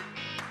dumb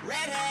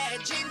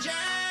redhead ginger.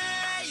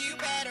 You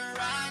better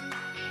run.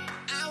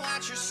 I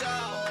watch your soul.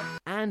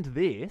 And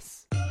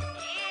this.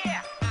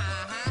 Yeah.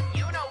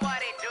 You know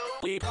what it do.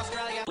 Leap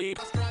Australia. Leap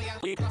Australia.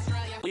 Leap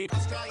Australia. Leap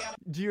Australia.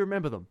 Do you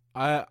remember them?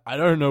 I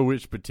don't know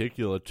which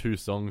particular 2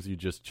 songs you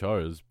just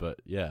chose, but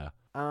yeah.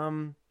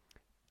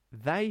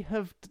 They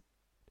have...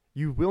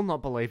 You will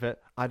not believe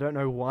it. I don't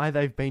know why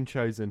they've been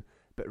chosen,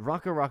 but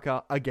Rocka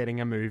Rocka are getting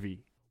a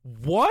movie.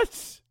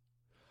 What?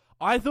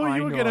 I thought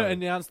you were going to know.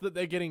 announce that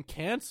they're getting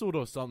cancelled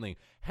or something.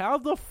 How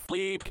the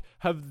fleek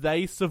have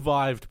they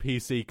survived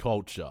PC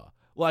culture?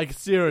 Like,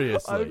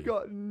 seriously. I've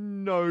got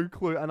no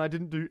clue, and I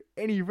didn't do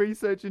any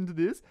research into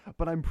this,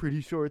 but I'm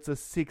pretty sure it's a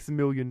 $6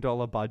 million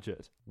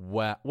budget.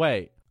 Wow.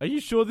 Wait, are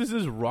you sure this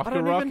is Rocka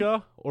don't even-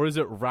 Rocka? Or is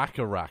it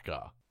Racka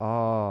Racka?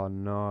 Oh,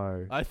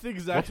 no. I think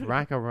What's Zach...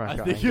 Racka Racka? I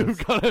think Angus?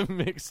 you've got it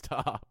mixed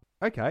up.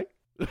 Okay.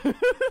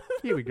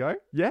 Here we go.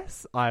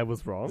 Yes, I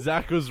was wrong.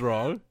 Zach was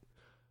wrong.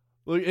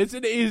 Look, it's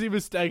an easy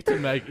mistake to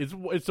make. It's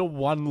a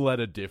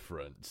 1-letter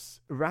difference.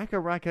 Racka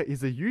Racka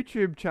is a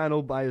YouTube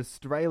channel by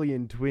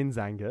Australian twins,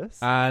 Angus.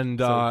 And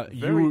So,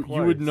 very you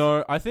would close.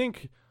 know, I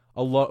think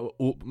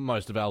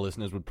most of our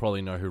listeners would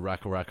probably know who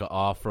Racka Racka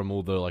are from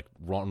all the like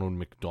Ronald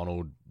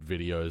McDonald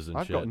videos and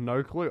I've shit. got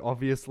no clue.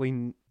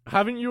 Obviously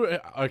Haven't you?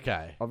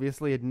 Okay.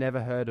 had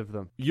never heard of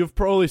them. You've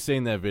probably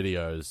seen their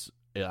videos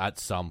at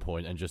some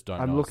point and just don't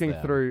know I'm it's them.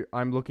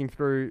 looking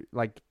through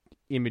like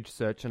image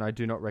search, and I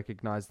do not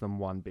recognize them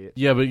one bit.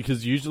 Yeah, but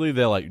because usually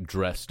they're like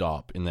dressed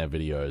up in their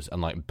videos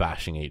and like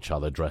bashing each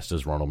other dressed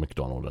as Ronald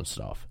McDonald and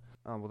stuff.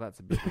 Oh, well, that's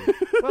a bit weird.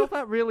 Well,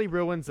 that really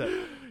ruins it.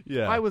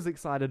 Yeah. I was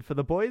excited for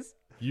the boys.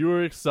 You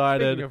were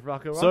excited. Speaking of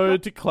Rocka So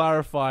Rocka. to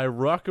clarify,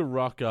 Rocka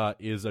Rocka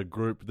is a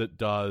group that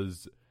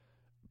does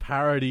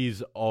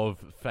parodies of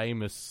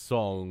famous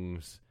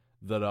songs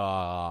that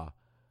are...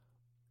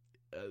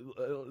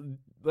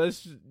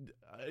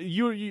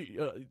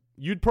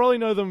 you'd probably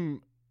know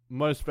them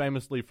most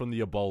famously from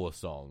the Ebola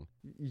song.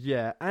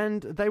 Yeah,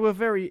 and they were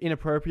very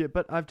inappropriate,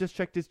 but I've just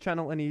checked his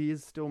channel and he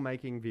is still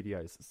making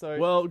videos. So,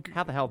 Well,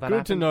 how the hell that good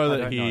happened? to know I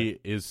that don't he know.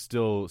 is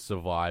still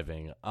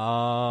surviving.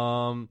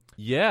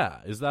 Yeah,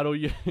 is that all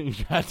you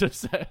had to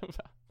say about?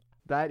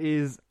 That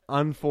is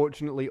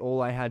unfortunately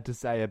all I had to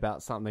say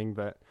about something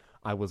that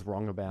I was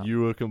wrong about.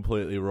 You were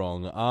completely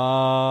wrong.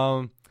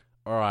 All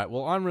right.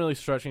 Well, I'm really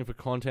stretching for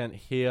content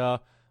here,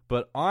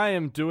 but I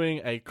am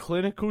doing a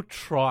clinical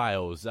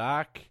trial,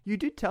 Zach. You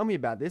did tell me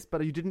about this,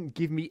 but you didn't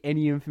give me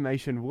any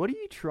information. What are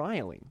you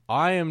trialing?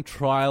 I am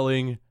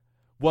trialing.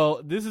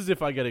 Well, this is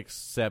if I get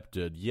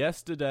accepted.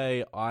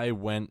 Yesterday, I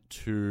went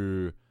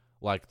to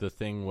like the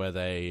thing where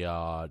they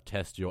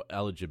test your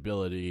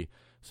eligibility.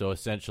 So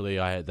essentially,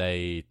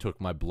 they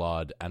took my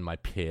blood and my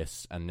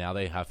piss, and now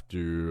they have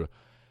to.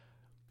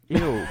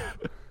 Ew.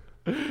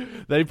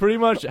 They pretty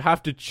much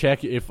have to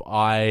check if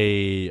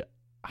I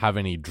have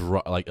any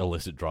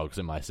illicit drugs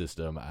in my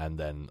system, and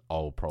then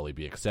I'll probably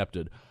be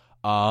accepted.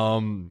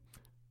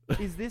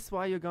 Is this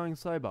why you're going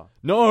sober?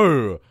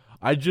 No,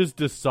 I just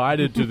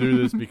decided to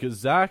do this because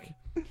Zach,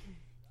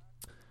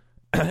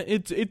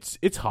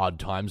 it's hard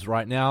times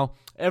right now.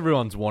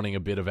 Everyone's wanting a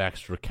bit of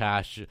extra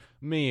cash,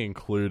 me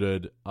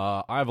included.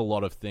 I have a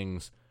lot of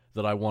things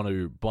that I want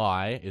to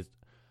buy.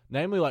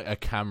 Namely, like a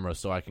camera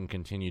so I can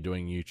continue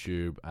doing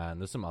YouTube,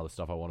 and there's some other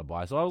stuff I want to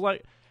buy. So I was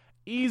like,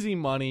 easy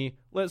money,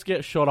 let's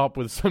get shot up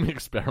with some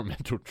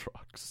experimental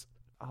drugs.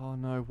 Oh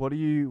no, what are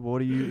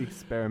you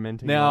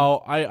experimenting Now,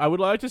 I would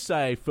like to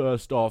say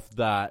first off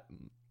that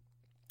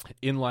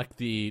in like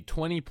the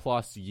 20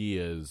 plus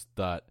years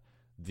that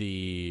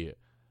the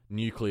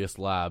Nucleus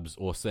Labs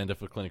or Center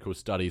for Clinical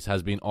Studies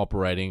has been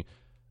operating,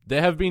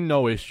 there have been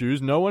no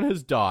issues. No one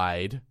has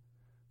died.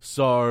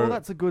 So Well,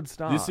 that's a good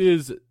start. this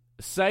is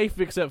safe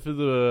except for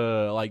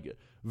the like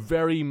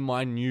very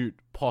minute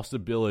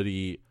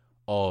possibility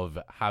of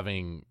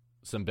having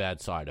some bad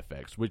side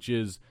effects, which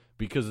is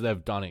because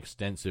they've done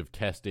extensive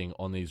testing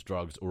on these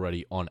drugs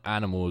already on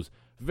animals.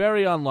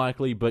 Very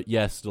unlikely, but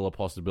yes, still a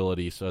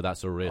possibility, so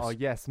that's a risk. Oh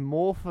yes,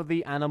 more for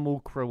the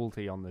animal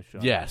cruelty on the show.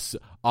 Yes.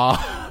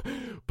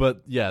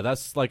 But yeah,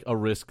 that's like a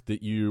risk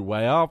that you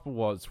weigh up.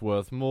 What's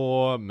worth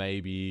more?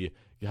 Maybe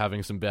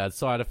having some bad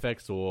side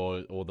effects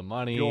or the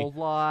money. Your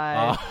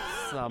life,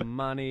 some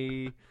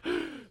money.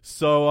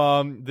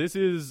 So this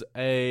is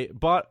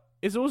but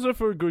it's also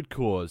for a good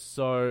cause.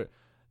 So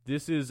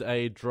this is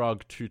a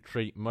drug to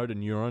treat motor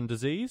neuron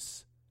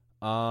disease.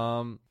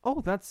 Oh,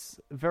 that's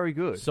very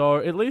good. So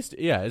at least,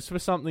 yeah, it's for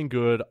something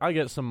good. I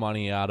get some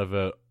money out of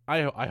it.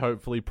 I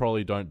hopefully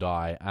probably don't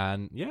die,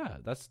 and yeah,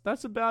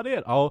 that's about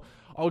it. I'll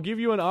give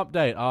you an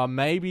update.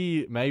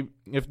 Maybe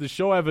if the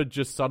show ever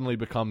just suddenly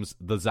becomes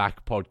the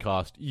Zac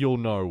podcast, you'll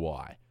know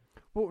why.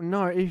 Well,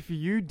 no, if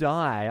you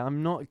die,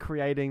 I'm not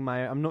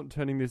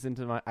turning this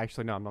into my...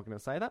 Actually, no, I'm not going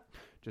to say that,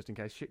 just in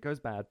case shit goes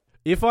bad.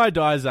 If I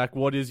die, Zac,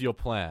 what is your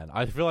plan?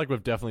 I feel like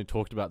we've definitely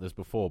talked about this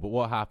before, but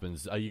what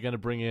happens? Are you going to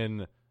bring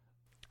in...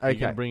 Are you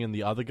going to bring in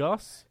the other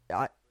Gus?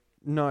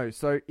 No,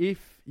 so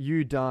if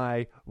you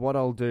die, what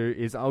I'll do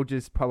is I'll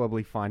just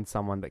probably find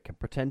someone that can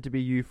pretend to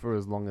be you for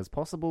as long as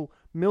possible,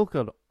 milk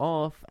it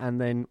off, and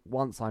then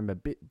once I'm a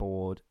bit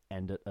bored,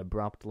 end it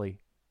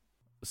abruptly.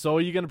 So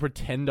are you going to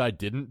pretend I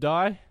didn't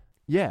die?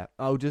 Yeah,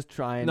 I'll just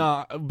try and...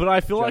 Nah, but I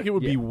feel like it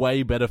would be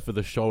way better for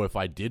the show if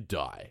I did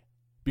die.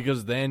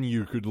 Because then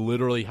you could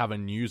literally have a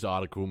news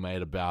article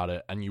made about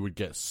it, and you would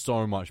get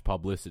so much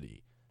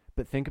publicity.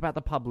 But think about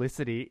the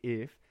publicity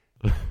if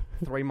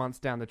 3 months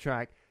down the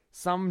track...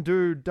 Some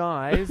dude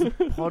dies,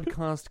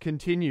 podcast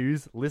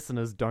continues,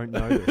 listeners don't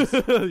know this.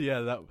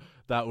 Yeah,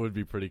 that would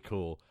be pretty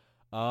cool.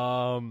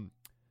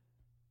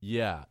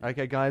 Yeah.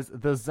 Okay, guys,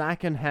 the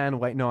Zac and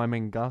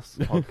Gus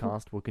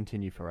podcast will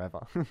continue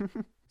forever.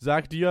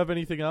 Zac, do you have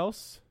anything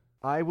else?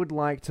 I would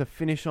like to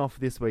finish off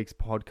this week's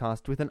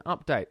podcast with an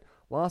update.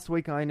 Last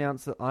week I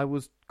announced that I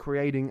was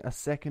creating a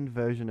second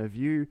version of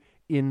you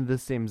in The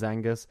Sims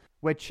Angus.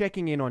 We're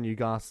checking in on you,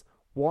 Gus.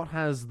 What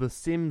has the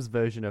Sims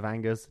version of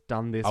Angus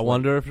done this week? I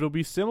wonder if it'll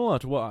be similar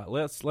to what...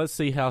 Let's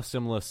see how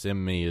similar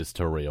Sim me is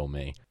to real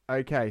me.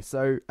 Okay,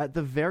 so at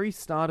the very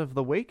start of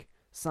the week,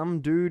 some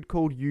dude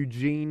called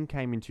Eugene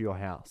came into your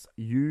house.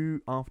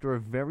 You, after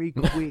a very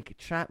quick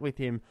chat with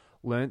him,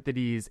 learnt that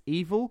he is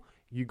evil,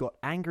 you got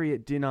angry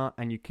at dinner,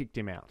 and you kicked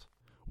him out.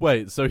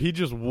 Wait, so he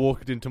just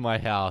walked into my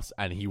house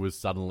and he was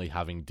suddenly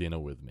having dinner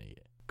with me?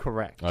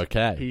 Correct.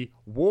 Okay. He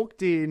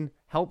walked in,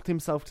 helped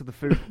himself to the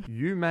food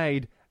you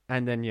made,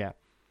 and then, yeah.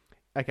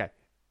 Okay,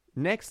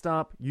 next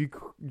up, you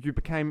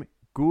became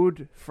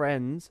good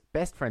friends,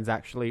 best friends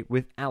actually,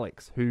 with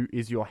Alex, who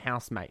is your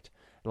housemate.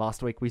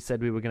 Last week we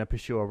said we were going to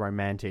pursue a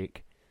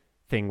romantic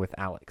thing with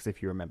Alex,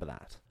 if you remember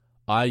that.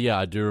 Yeah,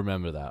 I do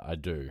remember that, I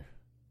do.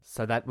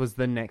 So that was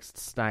the next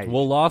stage.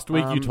 Well, last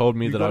week you told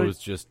me that I was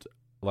just,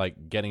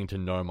 like, getting to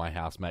know my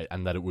housemate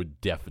and that it would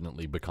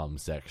definitely become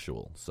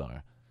sexual, so...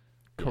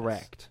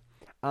 Correct.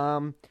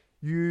 Yes.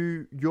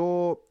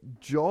 Your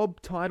job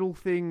title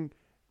thing,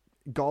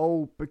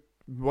 goal...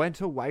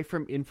 went away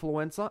from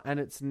influencer, and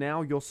it's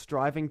now you're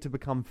striving to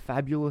become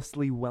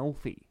fabulously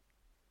wealthy.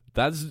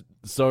 Is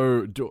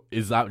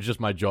that just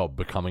my job,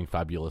 becoming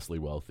fabulously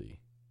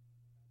wealthy?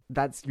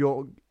 That's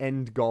your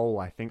end goal,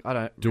 I think. I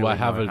don't. Do really I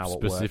have know a how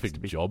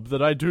specific job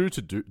that I do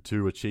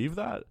to achieve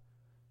that?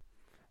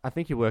 I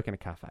think you work in a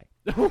cafe.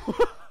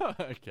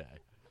 Okay.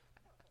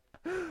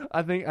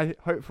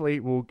 Hopefully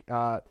we'll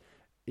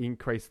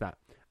increase that.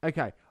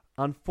 Okay.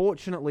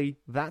 Unfortunately,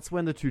 that's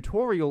when the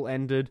tutorial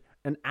ended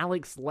and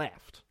Alex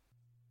left.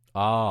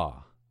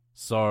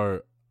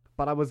 So...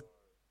 But I was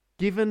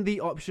given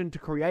the option to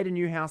create a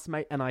new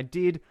housemate, and I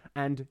did,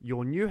 and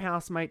your new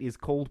housemate is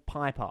called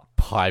Piper.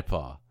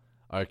 Piper.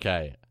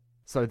 Okay.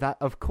 So that,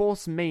 of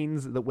course,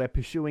 means that we're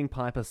pursuing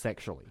Piper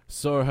sexually.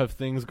 So have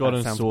things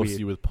gotten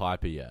saucy with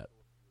Piper yet?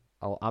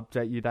 I'll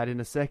update you that in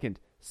a second.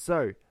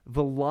 So,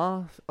 the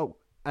last... Oh,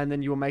 and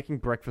then you were making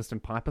breakfast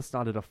and Piper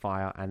started a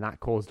fire, and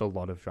that caused a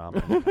lot of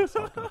drama.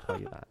 So I was going to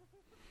tell you that.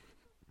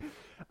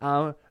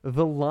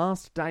 The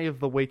last day of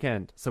the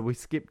weekend, so we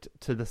skipped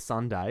to the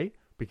Sunday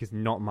because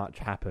not much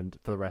happened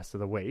for the rest of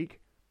the week.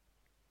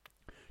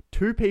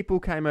 2 people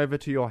came over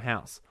to your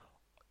house.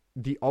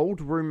 The old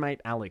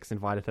roommate Alex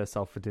invited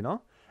herself for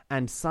dinner,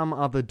 and some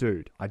other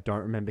dude. I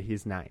don't remember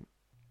his name.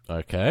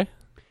 Okay.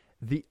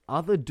 The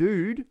other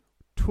dude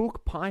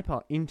took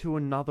Piper into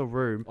another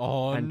room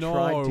and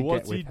tried to get with her.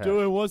 What's he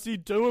doing? What's he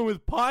doing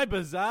with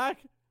Piper,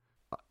 Zac?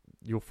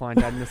 You'll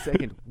find out in a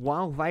second.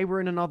 While they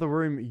were in another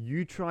room,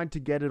 you tried to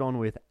get it on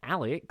with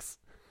Alex.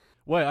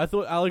 Wait, I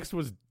thought Alex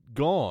was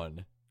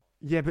gone.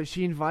 Yeah, but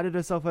she invited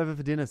herself over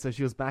for dinner, so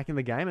she was back in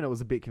the game, and it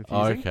was a bit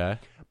confusing. Okay.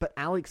 But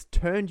Alex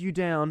turned you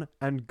down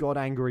and got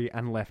angry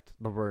and left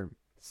the room.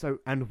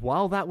 And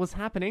while that was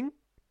happening,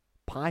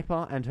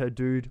 Piper and her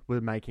dude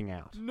were making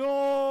out. No!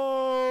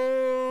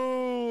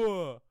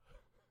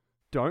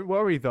 Don't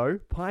worry, though.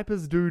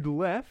 Piper's dude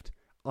left.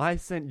 I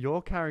sent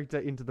your character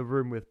into the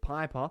room with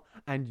Piper,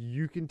 and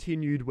you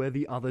continued where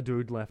the other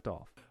dude left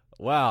off.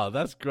 Wow,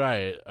 that's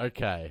great.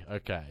 Okay.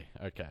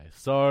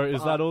 So,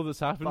 is that all that's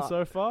happened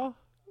so far?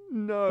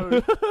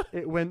 No.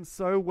 It went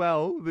so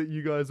well that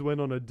you guys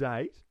went on a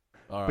date,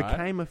 all right.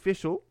 Became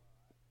official,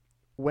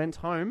 went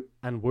home,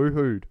 and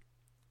woohooed.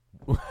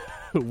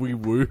 We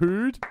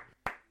woohooed?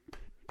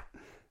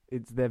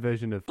 It's their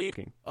version of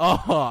fucking.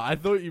 Oh, I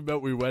thought you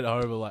meant we went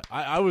home. Like,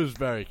 I was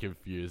very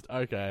confused.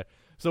 Okay.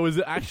 So is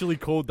it actually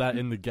called that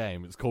in the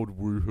game? It's called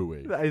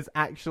woohooing. That is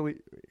actually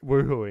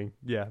woohooing.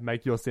 Yeah,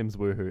 make your Sims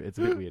woohoo. It's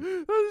a bit weird.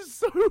 That is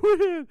so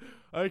weird.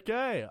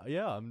 Okay,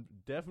 yeah, I'm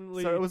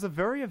definitely... So it was a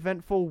very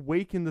eventful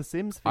week in The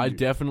Sims for I you.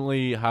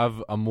 definitely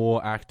have a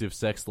more active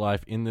sex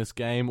life in this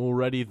game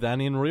already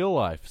than in real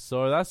life.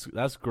 So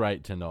that's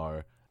great to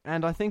know.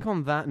 And I think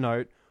on that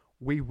note,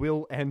 we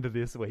will end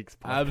this week's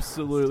podcast.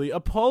 Absolutely.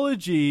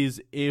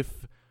 Apologies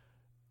if...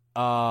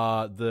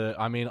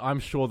 I'm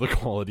sure the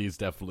quality's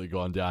definitely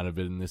gone down a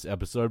bit in this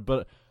episode,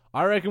 but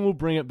I reckon we'll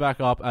bring it back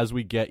up as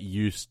we get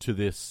used to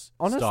this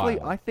Honestly,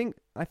 style. I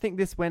think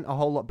this went a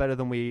whole lot better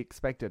than we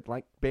expected.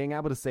 Like, being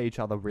able to see each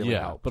other really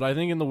helped. But I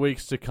think in the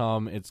weeks to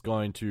come, it's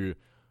going to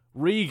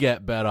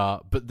get better,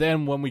 but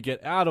then when we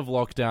get out of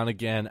lockdown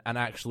again and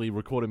actually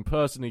record in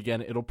person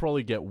again, it'll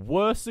probably get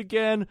worse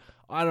again.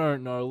 I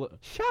don't know.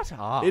 Shut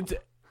up.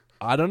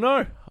 I don't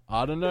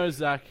know,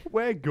 Zach.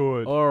 We're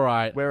good. All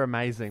right. We're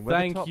amazing. We're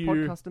Thank the top you.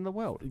 podcast in the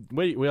world.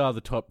 We are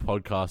the top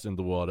podcast in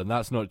the world, and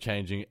that's not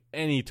changing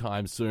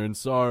anytime soon.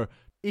 So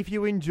If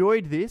you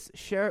enjoyed this,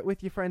 share it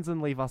with your friends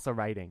and leave us a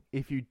rating.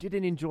 If you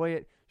didn't enjoy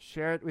it,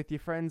 share it with your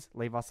friends,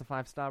 leave us a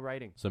 5-star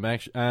rating. So make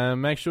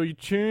sure you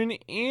tune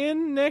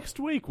in next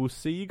week. We'll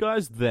see you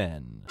guys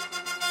then.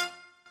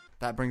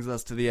 That brings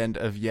us to the end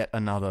of yet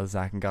another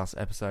Zac and Gus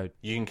episode.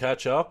 You can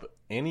catch up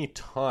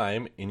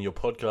anytime in your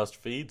podcast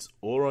feeds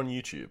or on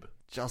YouTube.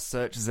 Just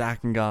search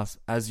Zac and Gus,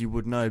 as you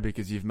would know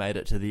because you've made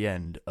it to the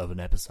end of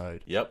an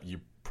episode. Yep, you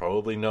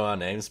probably know our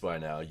names by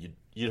now.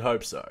 You'd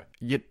hope so.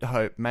 You'd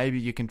hope. Maybe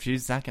you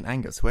confuse Zac and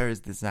Angus. Where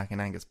is this Zac and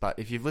Angus? But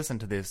if you've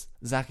listened to this,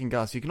 Zac and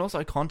Gus, you can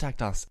also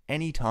contact us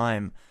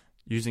anytime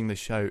using the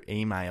show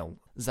email,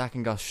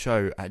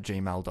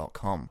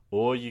 zacandgusshow@gmail.com.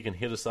 Or you can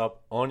hit us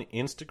up on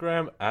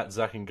Instagram at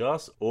Zac and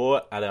Gus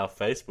or at our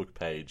Facebook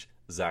page,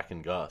 Zac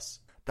and Gus.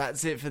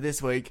 That's it for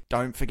this week.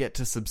 Don't forget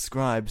to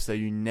subscribe so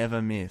you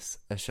never miss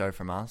a show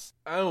from us.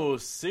 And we'll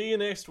see you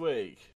next week.